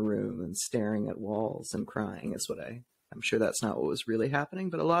sitting in a room and staring at walls and crying is what I'm sure that's not what was really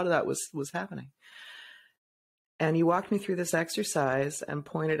happening, but a lot of that was happening. And you walked me through this exercise and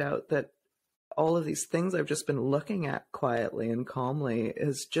pointed out that all of these things I've just been looking at quietly and calmly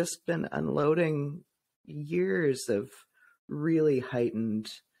has just been unloading years of really heightened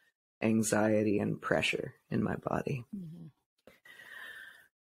anxiety and pressure in my body. Mm-hmm.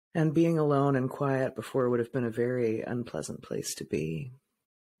 And being alone and quiet before would have been a very unpleasant place to be.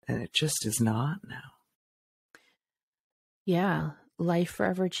 And it just is not now. Yeah. life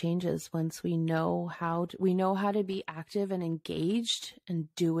forever changes once we know how to be active and engaged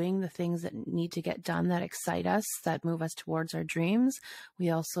and doing the things that need to get done, that excite us, that move us towards our dreams. We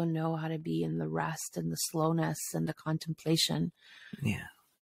also know how to be in the rest and the slowness and the contemplation. Yeah.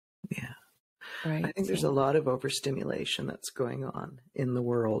 Yeah. Right. I think there's a lot of overstimulation that's going on in the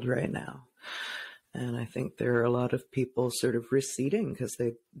world right now. And I think there are a lot of people sort of receding because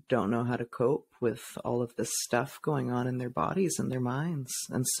they don't know how to cope with all of this stuff going on in their bodies and their minds,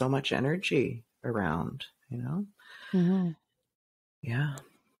 and so much energy around, you know? Mm-hmm. Yeah.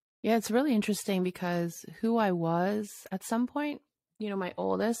 Yeah, it's really interesting because who I was at some point, my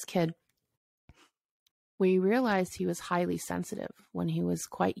oldest kid, we realized he was highly sensitive when he was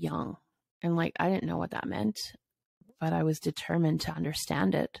quite young. And I didn't know what that meant, but I was determined to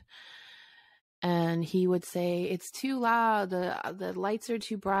understand it. And he would say, it's too loud. The lights are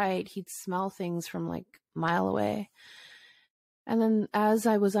too bright. He'd smell things from a mile away. And then as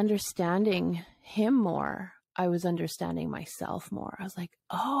I was understanding him more, I was understanding myself more. I was like,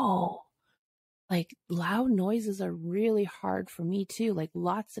 oh, loud noises are really hard for me too.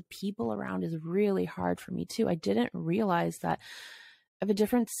 Lots of people around is really hard for me too. I didn't realize that I have a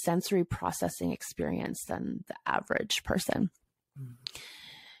different sensory processing experience than the average person. Mm.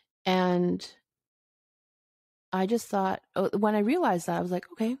 And I just thought, when I realized that, I was like,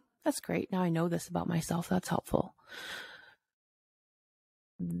 okay, that's great. Now I know this about myself. That's helpful.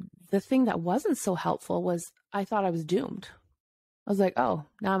 The thing that wasn't so helpful was I thought I was doomed. I was like, oh,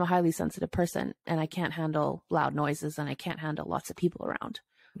 now I'm a highly sensitive person and I can't handle loud noises and I can't handle lots of people around.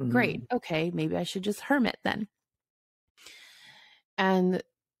 Mm-hmm. Great. Okay. Maybe I should just hermit then. And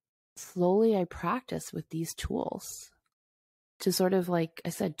slowly I practiced with these tools to sort of, like I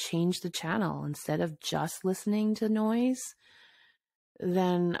said, change the channel. Instead of just listening to noise,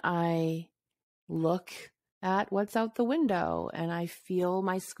 then I look at what's out the window and I feel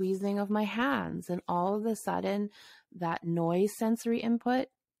my squeezing of my hands. And all of a sudden, that noise sensory input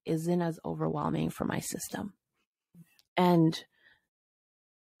isn't as overwhelming for my system. And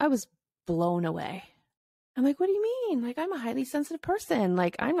I was blown away. I'm like, what do you mean? I'm a highly sensitive person.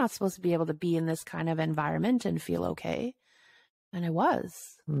 I'm not supposed to be able to be in this kind of environment and feel okay. And I was,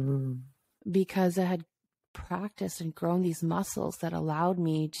 because I had practiced and grown these muscles that allowed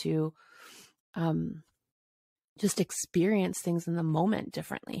me to just experience things in the moment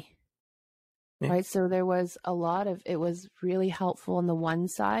differently. Yeah. Right. So there was it was really helpful on the one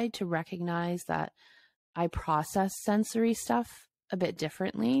side to recognize that I process sensory stuff a bit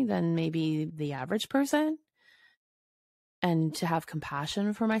differently than maybe the average person, and to have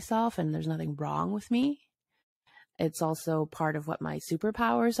compassion for myself, and there's nothing wrong with me. It's also part of what my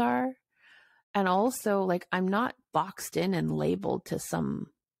superpowers are. And also, I'm not boxed in and labeled to some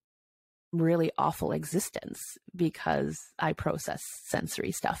really awful existence because I process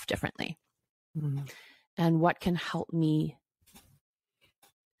sensory stuff differently. Mm-hmm. And what can help me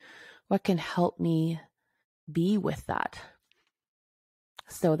be with that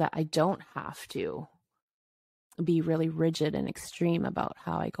so that I don't have to be really rigid and extreme about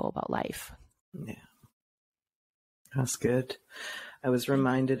how I go about life. Yeah. That's good. I was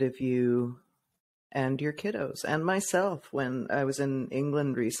reminded of you and your kiddos and myself when I was in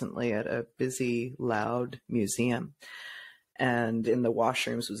England recently at a busy, loud museum. And in the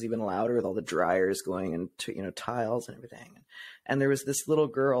washrooms was even louder with all the dryers going into, tiles and everything. And there was this little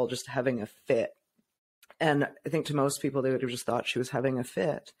girl just having a fit. And I think to most people, they would have just thought she was having a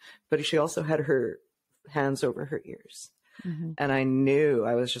fit. But she also had her hands over her ears. Mm-hmm. And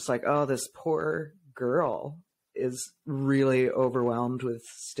I was just like, oh, this poor girl is really overwhelmed with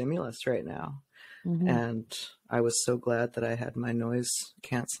stimulus right now. Mm-hmm. And I was so glad that I had my noise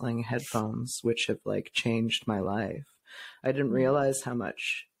canceling headphones, which have changed my life. I didn't realize how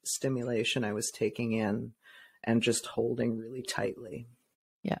much stimulation I was taking in and just holding really tightly.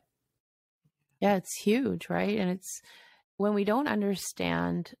 Yeah. Yeah, it's huge, right? And it's when we don't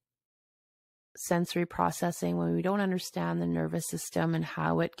understand sensory processing, when we don't understand the nervous system and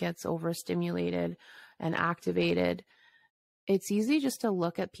how it gets overstimulated and activated, it's easy just to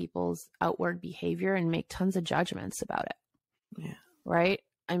look at people's outward behavior and make tons of judgments about it. Yeah. Right?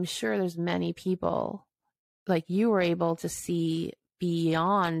 I'm sure there's many people like you were able to see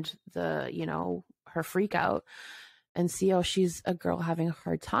beyond the, her freak out and see, oh, she's a girl having a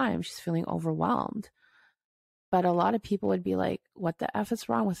hard time. She's feeling overwhelmed. But a lot of people would be like, what the F is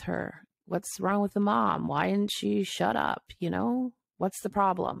wrong with her? What's wrong with the mom? Why didn't she shut up? What's the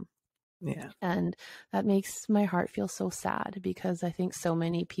problem? Yeah. And that makes my heart feel so sad because I think so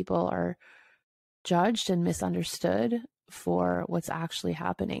many people are judged and misunderstood for what's actually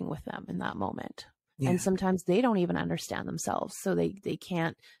happening with them in that moment. Yeah. And sometimes they don't even understand themselves. So they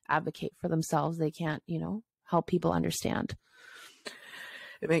can't advocate for themselves. They can't, help people understand.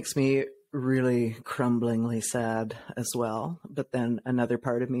 It makes me really crumblingly sad as well. But then another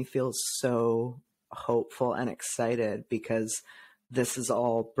part of me feels so hopeful and excited because this is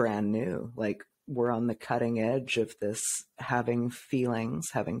all brand new. Like, we're on the cutting edge of this, having feelings,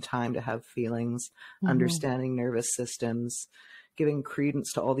 having time to have feelings, understanding nervous systems, giving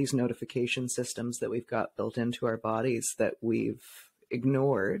credence to all these notification systems that we've got built into our bodies that we've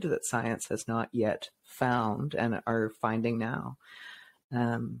ignored, that science has not yet found and are finding now.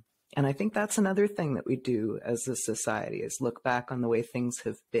 And I think that's another thing that we do as a society, is look back on the way things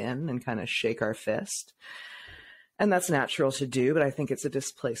have been and kind of shake our fist. And that's natural to do, but I think it's a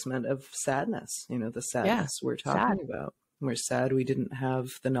displacement of sadness, the sadness we're talking about. We're sad we didn't have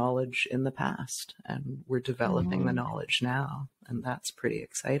the knowledge in the past, and we're developing the knowledge now. And that's pretty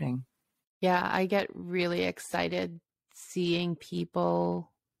exciting. Yeah, I get really excited seeing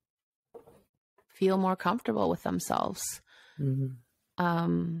people feel more comfortable with themselves.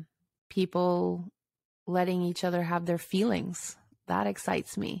 People letting each other have their feelings. That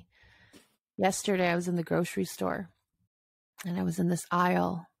excites me. Yesterday, I was in the grocery store and I was in this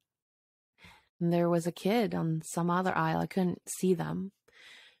aisle, and there was a kid on some other aisle. I couldn't see them,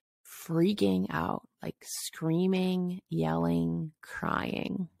 freaking out, like screaming, yelling,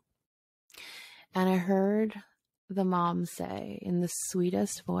 crying. And I heard the mom say in the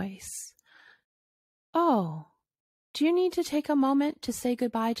sweetest voice, "Oh, do you need to take a moment to say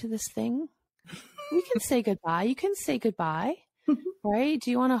goodbye to this thing? We can say goodbye. You can say goodbye, right?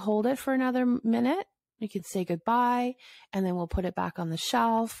 Do you want to hold it for another minute? You can say goodbye, and then we'll put it back on the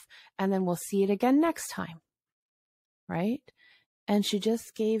shelf, and then we'll see it again next time, right?" And she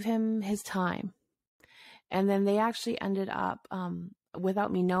just gave him his time. And then they actually ended up,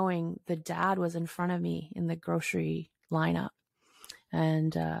 without me knowing, the dad was in front of me in the grocery lineup.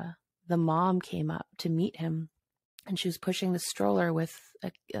 And the mom came up to meet him, and she was pushing the stroller with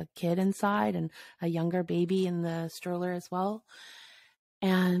a kid inside and a younger baby in the stroller as well.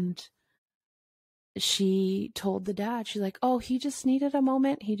 And she told the dad, she's like, "Oh, he just needed a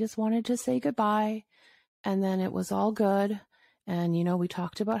moment. He just wanted to say goodbye. And then it was all good. And, we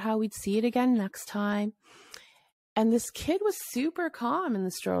talked about how we'd see it again next time." And this kid was super calm in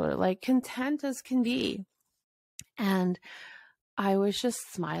the stroller, like content as can be. And I was just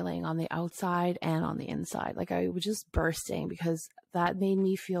smiling on the outside and on the inside. Like, I was just bursting because that made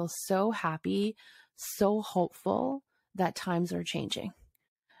me feel so happy, so hopeful that times are changing.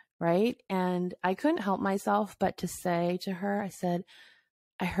 Right. And I couldn't help myself but to say to her, I said,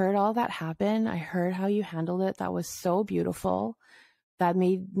 "I heard all that happen. I heard how you handled it. That was so beautiful. That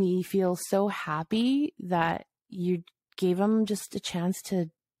made me feel so happy that you gave him just a chance to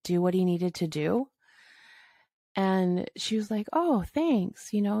do what he needed to do." And she was like, "Oh, thanks."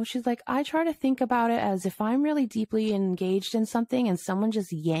 She's like, "I try to think about it as if I'm really deeply engaged in something and someone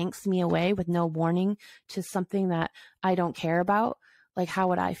just yanks me away with no warning to something that I don't care about. Like, how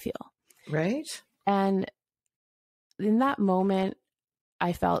would I feel?" Right. And in that moment,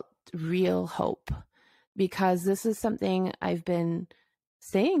 I felt real hope, because this is something I've been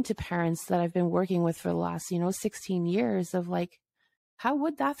saying to parents that I've been working with for the last, 16 years of like, how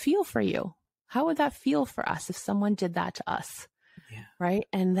would that feel for you? How would that feel for us if someone did that to us? Yeah. Right.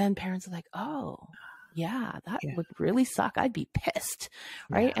 And then parents are like, "Oh, yeah, that would really suck. I'd be pissed."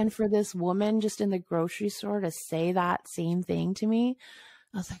 Right. Yeah. And for this woman just in the grocery store to say that same thing to me,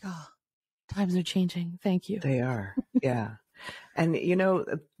 I was like, "Oh, times are changing. Thank you." They are. Yeah. And,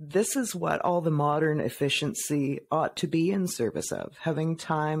 this is what all the modern efficiency ought to be in service of, having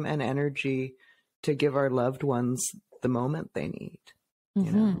time and energy to give our loved ones the moment they need.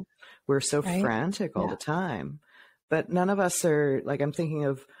 We're so frantic all the time, but none of us are, like, I'm thinking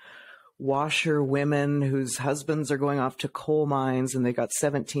of washer women whose husbands are going off to coal mines and they got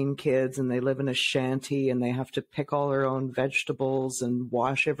 17 kids and they live in a shanty and they have to pick all their own vegetables and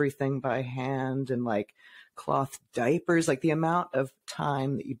wash everything by hand and like cloth diapers, like the amount of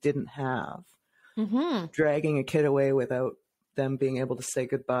time that you didn't have dragging a kid away without them being able to say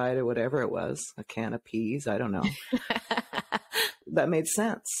goodbye to whatever it was, a can of peas, I don't know. That made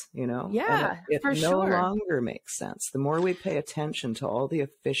sense, Yeah, and it for no sure. longer makes sense. The more we pay attention to all the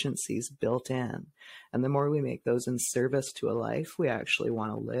efficiencies built in, and the more we make those in service to a life we actually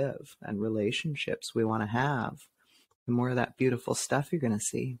want to live and relationships we want to have, the more of that beautiful stuff you're going to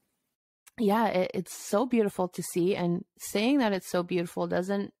see. Yeah, it's so beautiful to see. And saying that it's so beautiful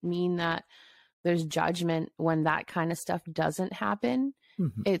doesn't mean that there's judgment when that kind of stuff doesn't happen.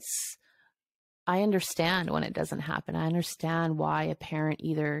 It's I understand when it doesn't happen. I understand why a parent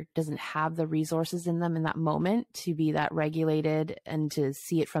either doesn't have the resources in them in that moment to be that regulated and to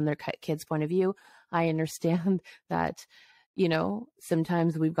see it from their kid's point of view. I understand that, you know,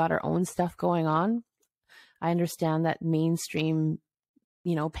 sometimes we've got our own stuff going on. I understand that mainstream,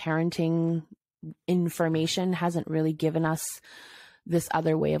 you know, parenting information hasn't really given us this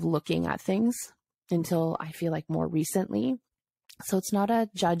other way of looking at things until I feel like more recently. So it's not a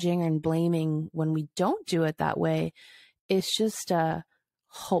judging and blaming when we don't do it that way. It's just a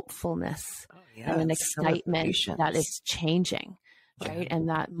hopefulness and an excitement that it's changing, right? And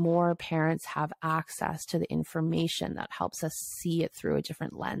that more parents have access to the information that helps us see it through a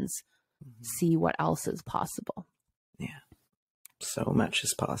different lens, see what else is possible. Yeah. So much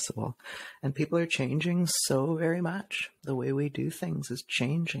is possible. And people are changing so very much. The way we do things is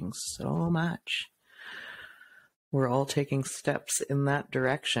changing so much. We're all taking steps in that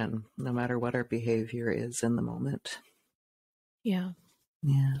direction, no matter what our behavior is in the moment. Yeah.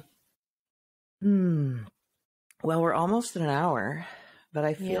 Yeah. Well, we're almost at an hour, but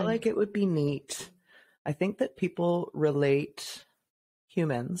I feel like it would be neat. I think that people relate,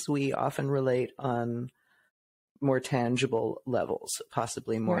 humans, we often relate on more tangible levels,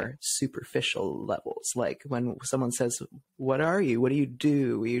 possibly more superficial levels. Like when someone says, "What are you? What do you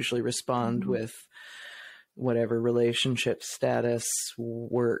do?" We usually respond with whatever relationship status,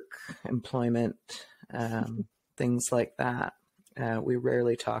 work, employment, things like that. We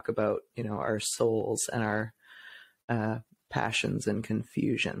rarely talk about, you know, our souls and our passions and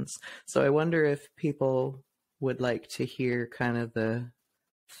confusions. So I wonder if people would like to hear kind of the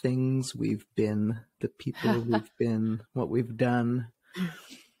things we've been, the people we've been, what we've done.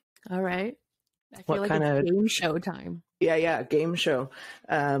 All right. I feel like it's game show time. Yeah, game show.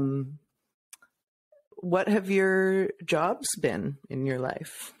 What have your jobs been in your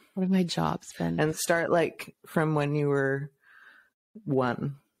life? What have my jobs been? And start like from when you were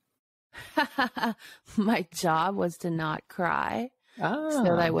 1. My job was to not cry so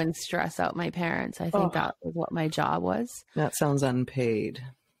that I wouldn't stress out my parents. I think that was what my job was. That sounds unpaid.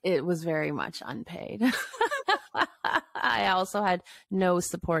 It was very much unpaid. I also had no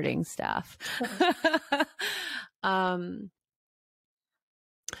supporting staff.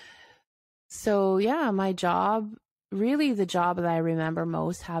 So yeah, my job, really the job that I remember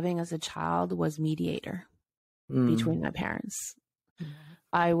most having as a child was mediator between my parents.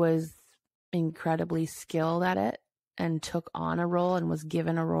 I was incredibly skilled at it and took on a role and was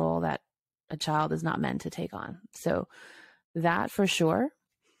given a role that a child is not meant to take on. So that for sure.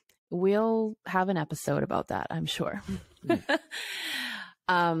 We'll have an episode about that, I'm sure.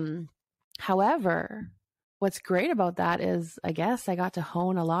 However, what's great about that is I guess I got to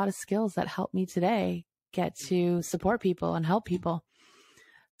hone a lot of skills that help me today get to support people and help people.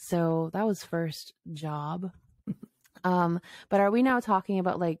 So that was first job. But are we now talking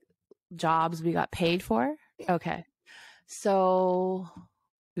about like jobs we got paid for? Okay. So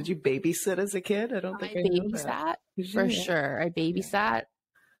did you babysit as a kid? I don't think I babysat for sure. I babysat.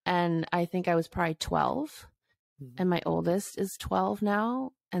 And I think I was probably 12 and my oldest is 12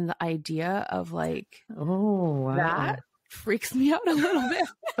 now. And the idea of like, that freaks me out a little bit.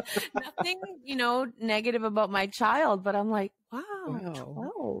 Nothing, you know, negative about my child, but I'm like, wow.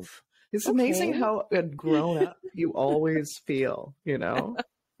 12. It's amazing how grown up you always feel, you know?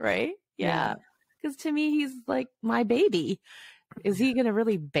 Right? Yeah. Because to me, he's like my baby. Is he going to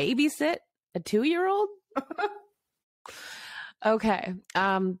really babysit a 2-year-old? Okay.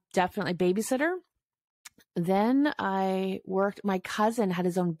 Definitely babysitter. Then I worked, my cousin had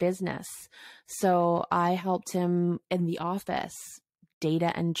his own business. So I helped him in the office,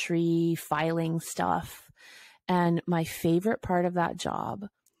 data entry, filing stuff. And my favorite part of that job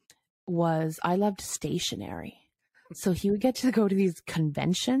was I loved stationery. So he would get to go to these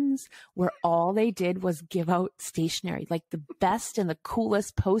conventions where all they did was give out stationery, like the best and the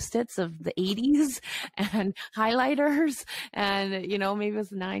coolest Post-its of the 80s and highlighters. And, you know, maybe it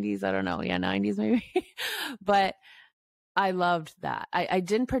was the 90s. I don't know. Yeah, 90s maybe. But I loved that. I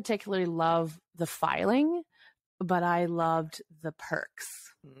didn't particularly love the filing, but I loved the perks,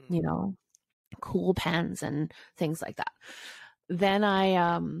 you know, cool pens and things like that. Then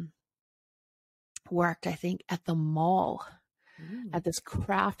I worked, I think, at the mall, at this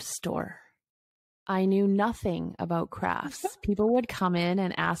craft store. I knew nothing about crafts. People would come in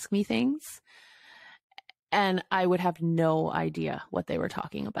and ask me things, and I would have no idea what they were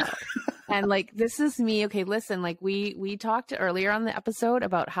talking about. And like, this is me. Okay, listen, like we talked earlier on the episode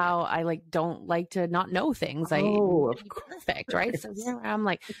about how I like don't like to not know things. Perfect, right? So here I'm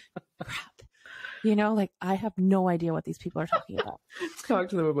like, crap. You know, like I have no idea what these people are talking about. Talk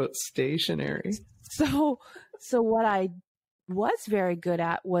to them about stationery. So what I was very good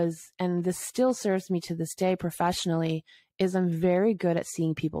at was, and this still serves me to this day professionally, is I'm very good at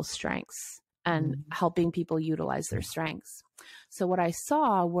seeing people's strengths and helping people utilize their strengths. So what I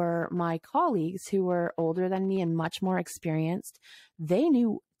saw were my colleagues who were older than me and much more experienced. They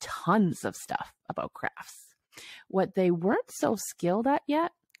knew tons of stuff about crafts. What they weren't so skilled at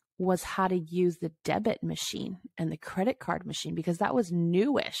yet was how to use the debit machine and the credit card machine, because that was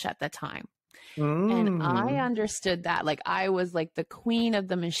newish at the time. And I understood that. Like I was like the queen of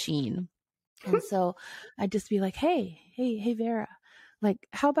the machine. And so I'd just be like, hey, Vera, like,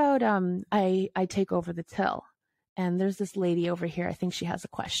 how about I take over the till? And there's this lady over here. I think she has a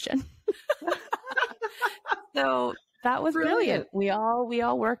question. So that was brilliant. We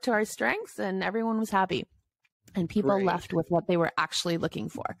all worked to our strengths and everyone was happy. And people left with what they were actually looking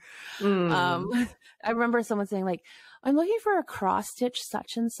for. I remember someone saying like, I'm looking for a cross stitch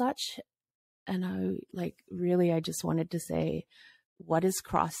such and such. And I just wanted to say, what is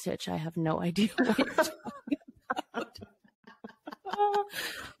cross stitch? I have no idea what you're talking about.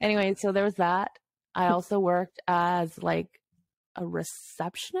 Anyway, so there was that. I also worked as like a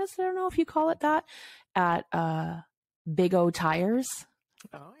receptionist. I don't know if you call it that, at Big O Tires.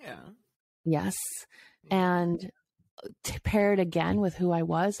 Oh, yeah. Yes. And paired again with who I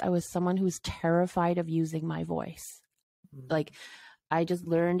was someone who was terrified of using my voice. Like I just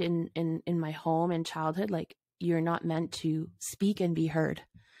learned in my home and childhood, like you're not meant to speak and be heard.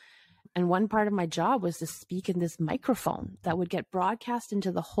 And one part of my job was to speak in this microphone that would get broadcast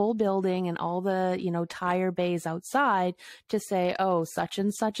into the whole building and all the, tire bays outside to say, oh, such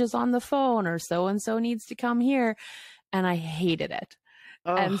and such is on the phone, or so and so needs to come here. And I hated it.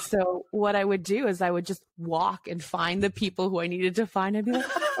 Oh. And so what I would do is I would just walk and find the people who I needed to find. I'd be like,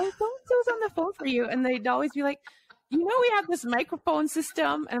 oh, so-and-so's on the phone for you. And they'd always be like, we have this microphone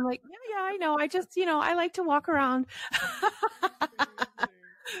system. And I'm like, yeah, I know. I just, I like to walk around.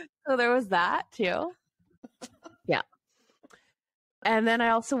 So there was that too. Yeah. And then I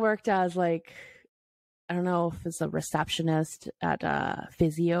also worked as like, I don't know if it's a receptionist at a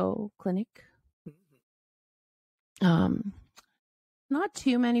physio clinic. Not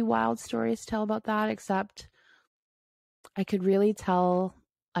too many wild stories to tell about that, except I could really tell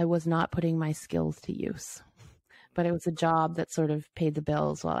I was not putting my skills to use. But it was a job that sort of paid the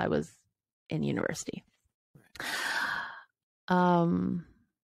bills while I was in university.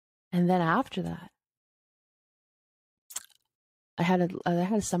 And then after that, I had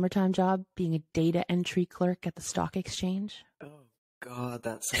a summertime job being a data entry clerk at the stock exchange. Oh God,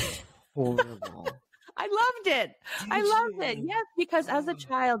 that sounds horrible. I loved it. I loved it. Yes, because as a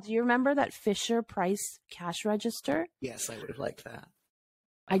child, do you remember that Fisher Price cash register? Yes, I would have liked that.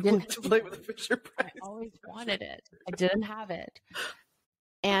 I didn't to play with the Fisher Price. I always wanted it. I didn't have it.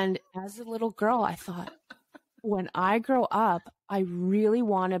 And as a little girl, I thought, when I grow up, I really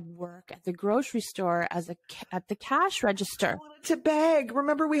want to work at the grocery store at the cash register. I wanted to beg.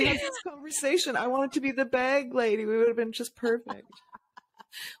 Remember, we had this conversation. I wanted to be the bag lady. We would have been just perfect.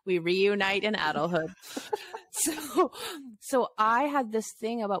 We reunite in adulthood. So I had this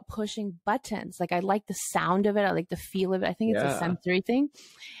thing about pushing buttons. Like I like the sound of it. I like the feel of it. I think it's a sensory thing.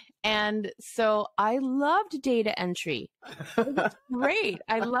 And so I loved data entry. It was great.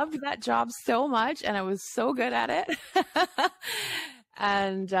 I loved that job so much and I was so good at it.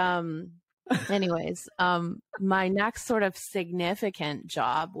 And anyways, my next sort of significant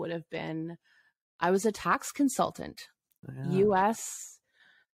job would have been, I was a tax consultant, U.S.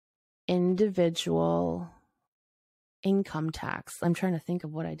 individual income tax. I'm trying to think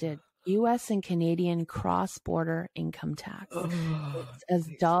of what I did. U.S. and Canadian cross-border income tax. Oh, it's as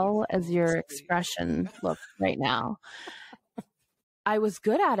dull as your expression looks right now. I was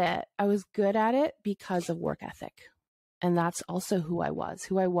good at it. I was good at it because of work ethic. And that's also who I was.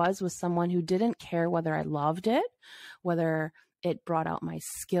 Who I was someone who didn't care whether I loved it, whether it brought out my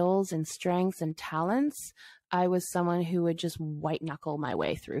skills and strengths and talents. I was someone who would just white knuckle my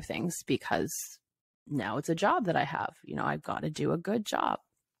way through things because now it's a job that I have. I've got to do a good job.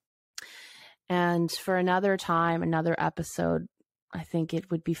 And for another time, another episode, I think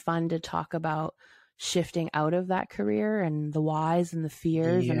it would be fun to talk about shifting out of that career and the whys and the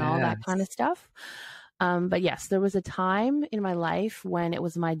fears and all that kind of stuff. But yes, there was a time in my life when it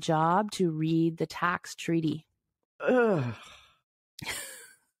was my job to read the tax treaty. Ugh.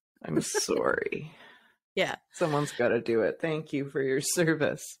 I'm sorry. Yeah. Someone's got to do it. Thank you for your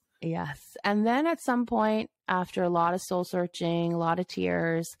service. Yes. And then at some point, after a lot of soul searching, a lot of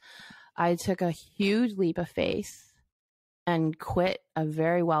tears, I took a huge leap of faith and quit a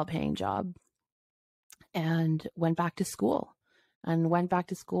very well-paying job and went back to school. And went back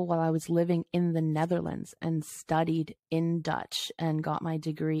to school while I was living in the Netherlands and studied in Dutch and got my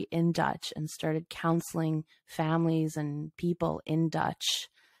degree in Dutch and started counseling families and people in Dutch.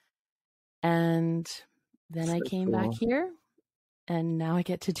 And then I came back here, and now I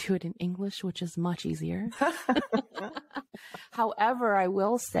get to do it in English, which is much easier. However, I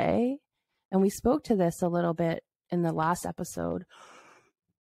will say, and we spoke to this a little bit in the last episode,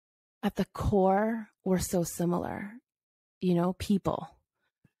 at the core, we're so similar, people.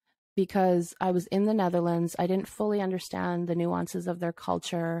 Because I was in the Netherlands, I didn't fully understand the nuances of their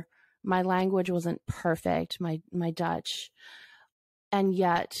culture. My language wasn't perfect, my Dutch. And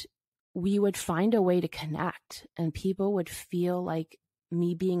yet we would find a way to connect, and people would feel like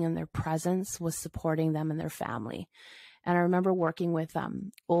me being in their presence was supporting them and their family. And I remember working with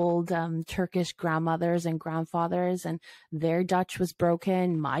old Turkish grandmothers and grandfathers, and their Dutch was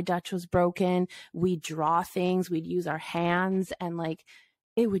broken. My Dutch was broken. We'd draw things. We'd use our hands, and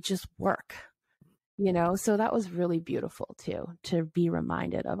it would just work, So that was really beautiful too, to be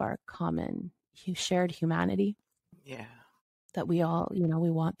reminded of our common shared humanity. Yeah. That we all,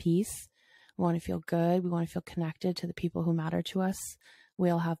 we want peace. We want to feel good. We want to feel connected to the people who matter to us. We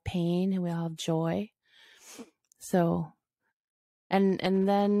all have pain and we all have joy. So, and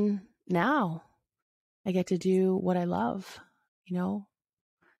then now I get to do what I love, I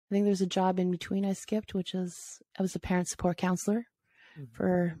think there's a job in between I skipped, which is I was a parent support counselor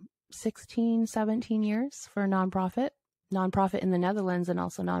for 16, 17 years for a nonprofit in the Netherlands and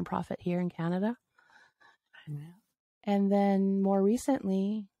also nonprofit here in Canada. Yeah. And then more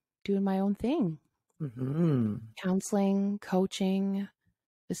recently, doing my own thing, counseling, coaching,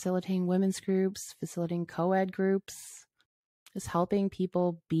 facilitating women's groups, facilitating co-ed groups, just helping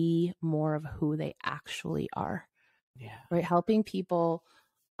people be more of who they actually are. Yeah. Right. Helping people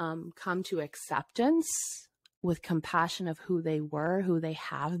come to acceptance with compassion of who they were, who they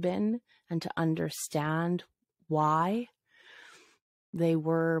have been, and to understand why they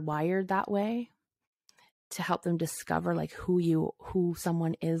were wired that way, to help them discover who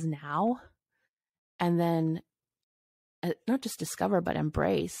someone is now, and then not just discover, but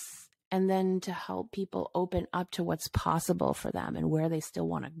embrace, and then to help people open up to what's possible for them and where they still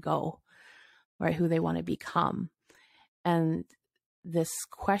want to go, right? Who they want to become. And this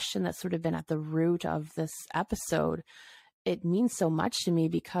question that's sort of been at the root of this episode, it means so much to me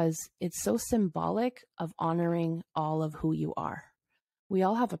because it's so symbolic of honoring all of who you are. We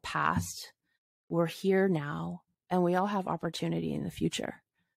all have a past. We're here now, and we all have opportunity in the future,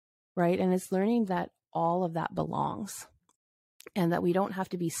 right? And it's learning that all of that belongs, and that we don't have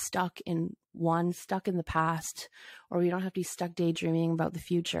to be stuck in the past, or we don't have to be stuck daydreaming about the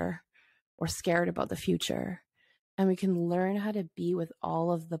future or scared about the future. And we can learn how to be with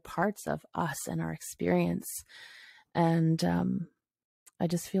all of the parts of us and our experience. And I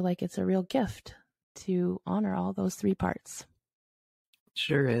just feel like it's a real gift to honor all those three parts.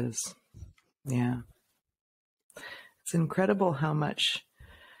 Sure is. Yeah. It's incredible how much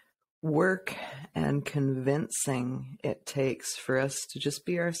work and convincing it takes for us to just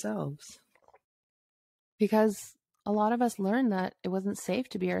be ourselves. Because a lot of us learned that it wasn't safe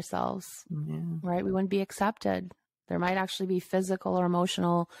to be ourselves, right? We wouldn't be accepted. There might actually be physical or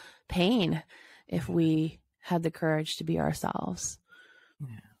emotional pain if we had the courage to be ourselves,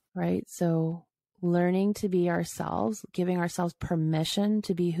 right? So learning to be ourselves, giving ourselves permission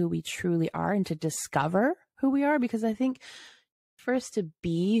to be who we truly are and to discover who we are, because I think for us to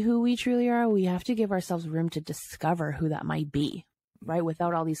be who we truly are, we have to give ourselves room to discover who that might be, right?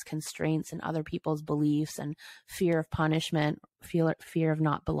 Without all these constraints and other people's beliefs and fear of punishment, fear of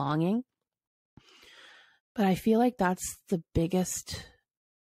not belonging. But I feel like that's the biggest,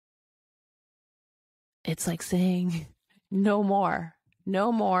 it's like saying, no more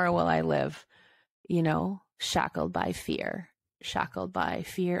will I live, shackled by fear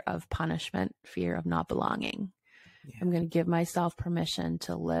of punishment, fear of not belonging. Yeah. I'm going to give myself permission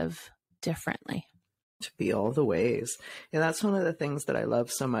to live differently. To be all the ways. And that's one of the things that I love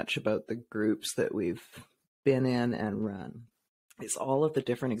so much about the groups that we've been in and run. It's all of the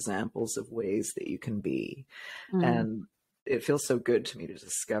different examples of ways that you can be. And it feels so good to me to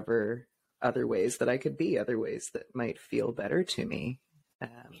discover other ways that I could be, other ways that might feel better to me.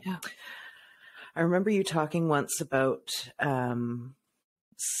 I remember you talking once about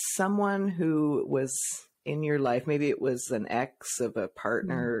someone who was in your life. Maybe it was an ex of a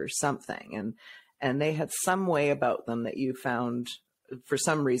partner or something. And they had some way about them that you found for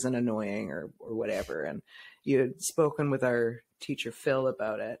some reason annoying or whatever. And you had spoken with our teacher, Phil,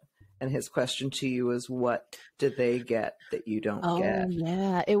 about it. And his question to you was, what did they get that you don't get? Oh,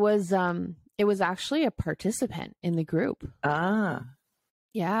 yeah. It was It was actually a participant in the group. Ah,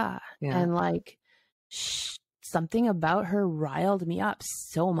 Yeah. yeah. And like something about her riled me up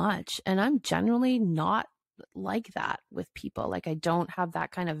so much. And I'm generally not like that with people. Like I don't have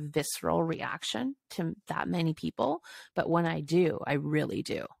that kind of visceral reaction to that many people. But when I do, I really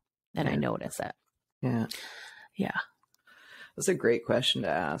do. And I notice it. Yeah. Yeah. That's a great question to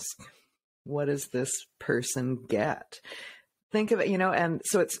ask. What does this person get? Think of it, and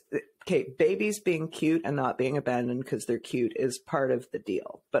so it's, okay, babies being cute and not being abandoned because they're cute is part of the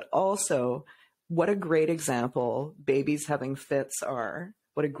deal. But also, what a great example babies having fits are.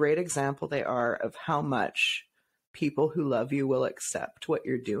 What a great example they are of how much people who love you will accept what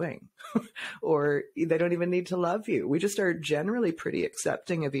you're doing. Or they don't even need to love you. We just are generally pretty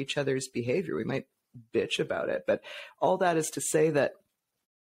accepting of each other's behavior. We might bitch about it, but all that is to say that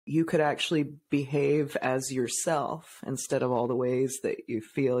you could actually behave as yourself instead of all the ways that you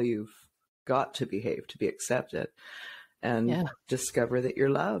feel you've got to behave to be accepted, and discover that you're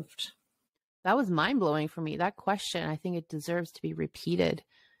loved. That was mind-blowing for me. That question, I think it deserves to be repeated.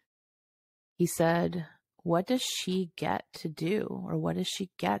 He said, what does she get to do? Or what does she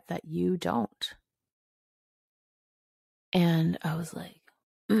get that you don't? And I was like,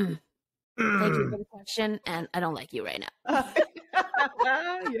 thank you for the question. And I don't like you right now.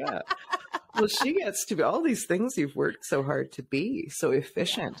 Yeah. Well, she gets to be all these things you've worked so hard to be, so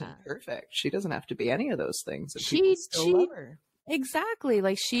efficient and perfect. She doesn't have to be any of those things. And people still love her. Exactly.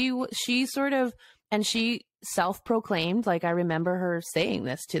 Like she sort of, and she self-proclaimed, like I remember her saying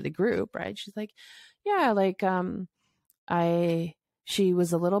this to the group, right? She's like, yeah, like, she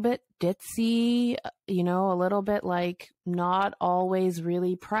was a little bit ditzy, a little bit like not always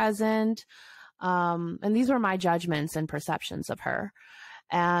really present. And these were my judgments and perceptions of her.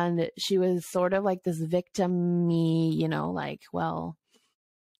 And she was sort of like this victim-y, like, well,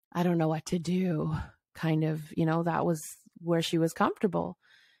 I don't know what to do. Kind of, that was where she was comfortable.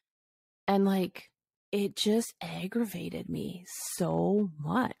 And like, it just aggravated me so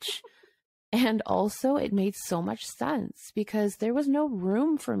much. And also it made so much sense because there was no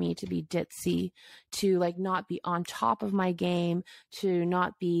room for me to be ditzy, to like not be on top of my game, to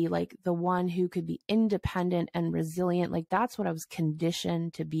not be like the one who could be independent and resilient. Like that's what I was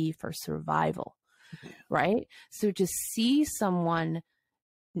conditioned to be for survival. Right. So to see someone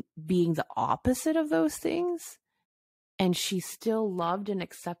being the opposite of those things, and she's still loved and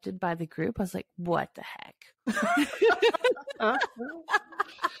accepted by the group, I was like, what the heck?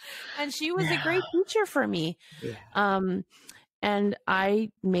 And she was a great teacher for me. And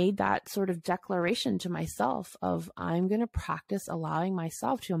I made that sort of declaration to myself of I'm going to practice allowing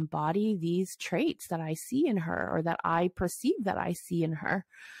myself to embody these traits that I see in her, or that I perceive that I see in her,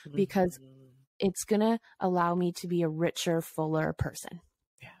 because it's going to allow me to be a richer, fuller person.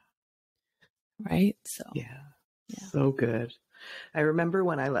 Right? So So good. I remember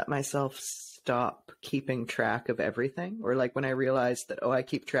when I let myself stop keeping track of everything, or like when I realized that, I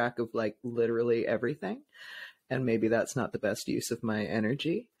keep track of like literally everything, and maybe that's not the best use of my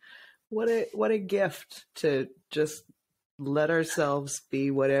energy. What a gift to just let ourselves be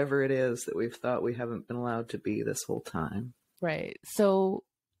whatever it is that we've thought we haven't been allowed to be this whole time. Right. So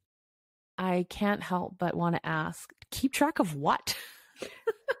I can't help but want to ask, keep track of what?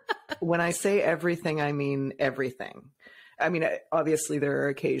 When I say everything, I mean everything. I mean, obviously there are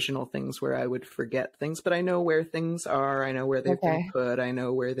occasional things where I would forget things, but I know where things are. I know where they've been put. I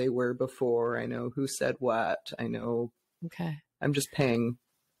know where they were before. I know who said what. I know. I'm just paying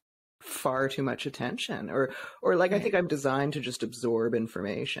far too much attention, or like, I think I'm designed to just absorb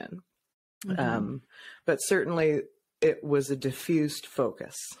information. But certainly it was a diffused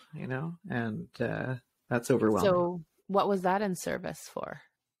focus, and that's overwhelming. So what was that in service for?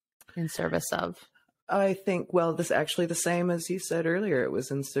 In service of? I think, well, this actually the same as you said earlier. It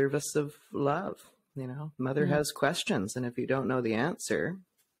was in service of love. Mother has questions, and if you don't know the answer,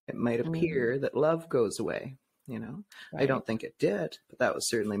 it might appear that love goes away. I don't think it did, but that was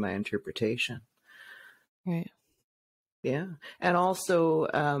certainly my interpretation. Right. Yeah. And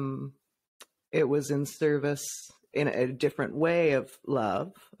also, it was in service in a different way of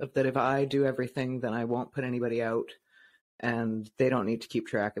love, of that if I do everything, then I won't put anybody out, and they don't need to keep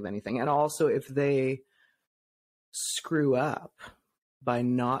track of anything. And also, if they screw up by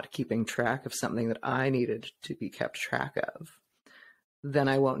not keeping track of something that I needed to be kept track of, then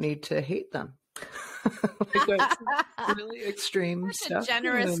I won't need to hate them. Like that's really extreme stuff. A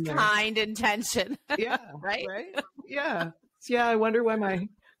generous, kind intention. Yeah. Right? Yeah. Yeah. I wonder why my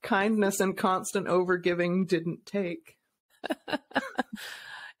kindness and constant overgiving didn't take.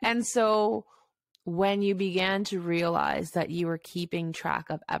 And so when you began to realize that you were keeping track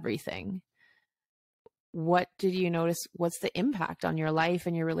of everything, what did you notice? What's the impact on your life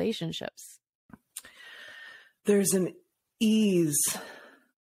and your relationships? There's an ease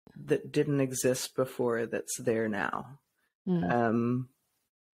that didn't exist before that's there now.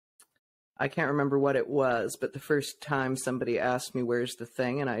 I can't remember what it was, but the first time somebody asked me, where's the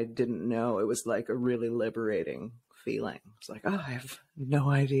thing? And I didn't know, it was like a really liberating feeling. It's like, oh, I have no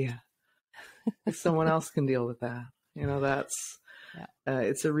idea. If someone else can deal with that, that's,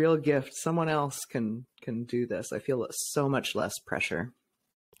 it's a real gift. Someone else can do this. I feel so much less pressure.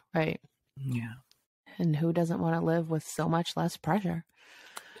 Right. Yeah. And who doesn't want to live with so much less pressure?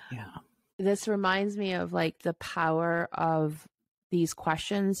 Yeah. This reminds me of like the power of these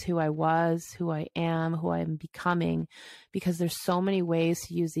questions, who I was, who I am, who I'm becoming, because there's so many ways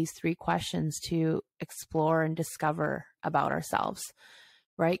to use these 3 questions to explore and discover about ourselves,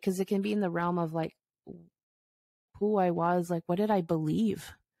 right? Because it can be in the realm of like who I was, like what did I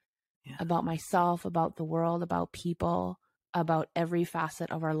believe about myself, about the world, about people, about every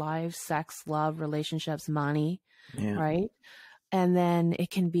facet of our lives, sex, love, relationships, money, right? And then it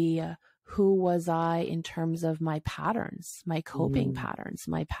can be who was I in terms of my patterns, my coping patterns,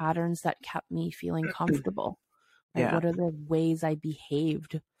 my patterns that kept me feeling comfortable. Right? Yeah. What are the ways I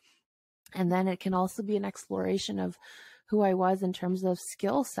behaved? And then it can also be an exploration of who I was in terms of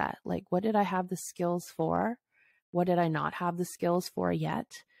skill set. Like, what did I have the skills for? What did I not have the skills for yet?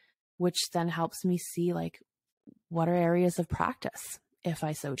 Which then helps me see, like, what are areas of practice if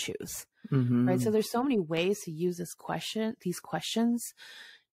I so choose? Right. So there's so many ways to use these questions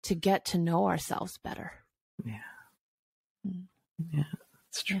to get to know ourselves better. Yeah. Yeah,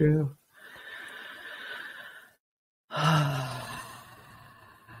 it's true. I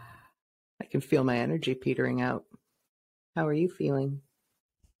can feel my energy petering out. How are you feeling?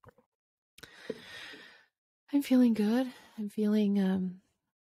 I'm feeling good. I'm feeling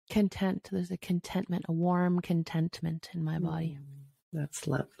content. There's a contentment, a warm contentment in my body. That's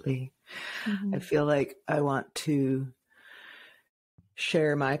lovely. I feel like I want to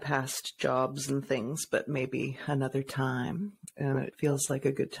share my past jobs and things, but maybe another time. And it feels like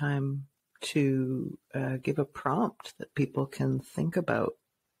a good time to give a prompt that people can think about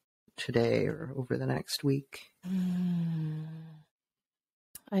today or over the next week.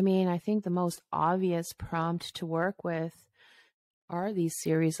 I mean, I think the most obvious prompt to work with are these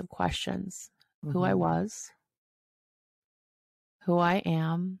series of questions. Who I was, who I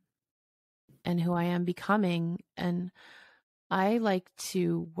am, and who I am becoming. And I like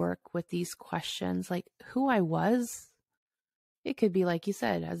to work with these questions, like who I was. It could be, like you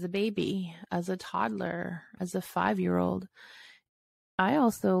said, as a baby, as a toddler, as a 5-year-old. I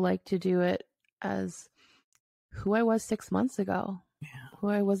also like to do it as who I was 6 months ago, who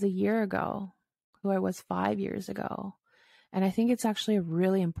I was a year ago, who I was 5 years ago. And I think it's actually a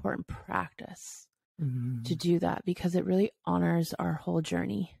really important practice to do that, because it really honors our whole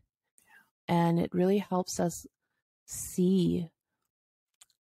journey. And it really helps us see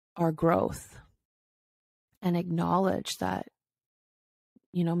our growth and acknowledge that,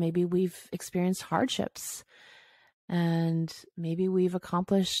 maybe we've experienced hardships and maybe we've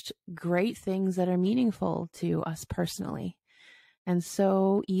accomplished great things that are meaningful to us personally. And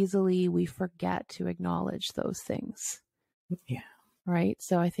so easily we forget to acknowledge those things. Yeah. Right.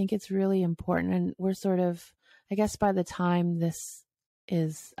 So I think it's really important. And we're sort of, I guess by the time this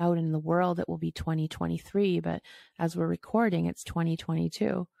is out in the world, it will be 2023. But as we're recording, it's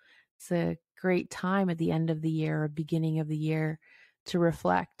 2022. It's a great time at the end of the year or beginning of the year to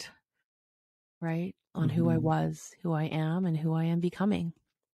reflect, right, on who I was, who I am, and who I am becoming.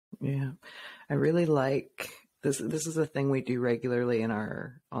 Yeah. I really like this. This is a thing we do regularly in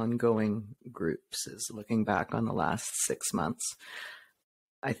our ongoing groups, is looking back on the last 6 months.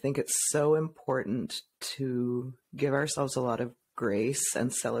 I think it's so important to give ourselves a lot of grace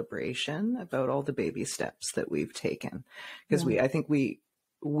and celebration about all the baby steps that we've taken. Because I think we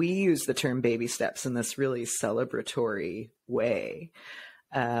use the term baby steps in this really celebratory way.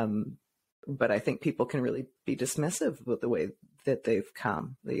 But I think people can really be dismissive with the way that they've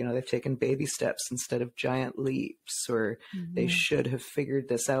come. They've taken baby steps instead of giant leaps, or they should have figured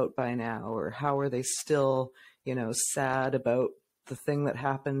this out by now, or how are they still, sad about the thing that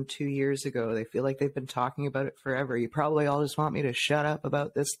happened 2 years ago? They feel like they've been talking about it forever. You probably all just want me to shut up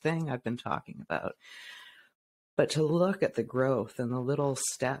about this thing I've been talking about. But to look at the growth and the little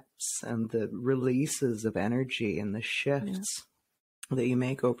steps and the releases of energy and the shifts that you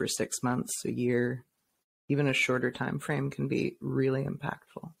make over 6 months, a year, even a shorter time frame, can be really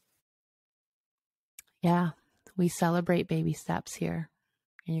impactful. Yeah, we celebrate baby steps here.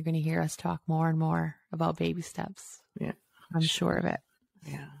 And you're going to hear us talk more and more about baby steps. Yeah. I'm sure of it.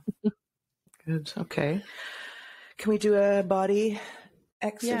 Yeah. Good. Okay. Can we do a body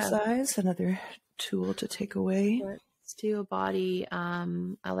exercise? Yeah. Another tool to take away. Let's do a body. I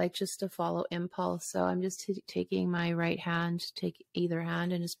like just to follow impulse. So I'm just taking my right hand, take either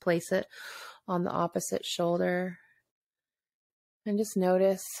hand and just place it on the opposite shoulder. And just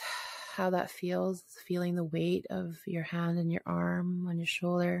notice how that feels, feeling the weight of your hand and your arm on your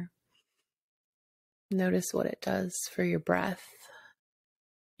shoulder. Notice what it does for your breath.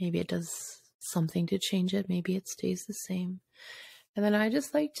 Maybe it does something to change it. Maybe it stays the same. And then I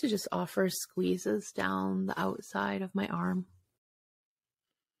just like to just offer squeezes down the outside of my arm.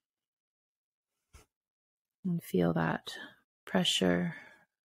 And feel that pressure.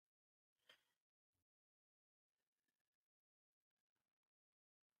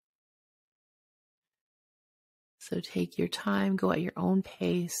 So take your time, go at your own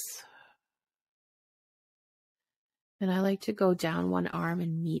pace. And I like to go down one arm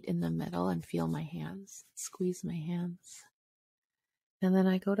and meet in the middle and feel my hands, squeeze my hands. And then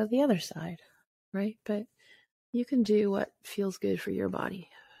I go to the other side, right? But you can do what feels good for your body.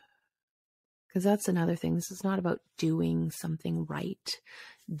 Because that's another thing. This is not about doing something right,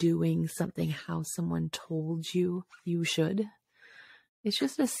 doing something how someone told you you should. It's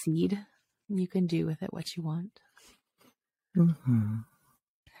just a seed. You can do with it what you want. Mm-hmm.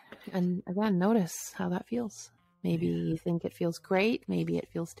 And again, notice how that feels. Maybe you think it feels great. Maybe it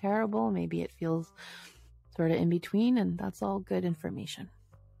feels terrible. Maybe it feels sort of in between. And that's all good information.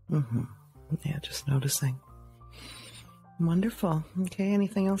 Mm-hmm. Yeah, just noticing. Wonderful. Okay,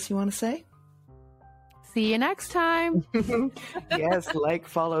 anything else you want to say? See you next time. Yes, like,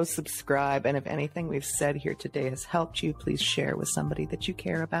 follow, subscribe. And if anything we've said here today has helped you, please share with somebody that you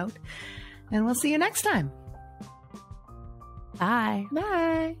care about. And we'll see you next time. Bye.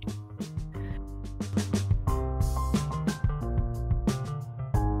 Bye.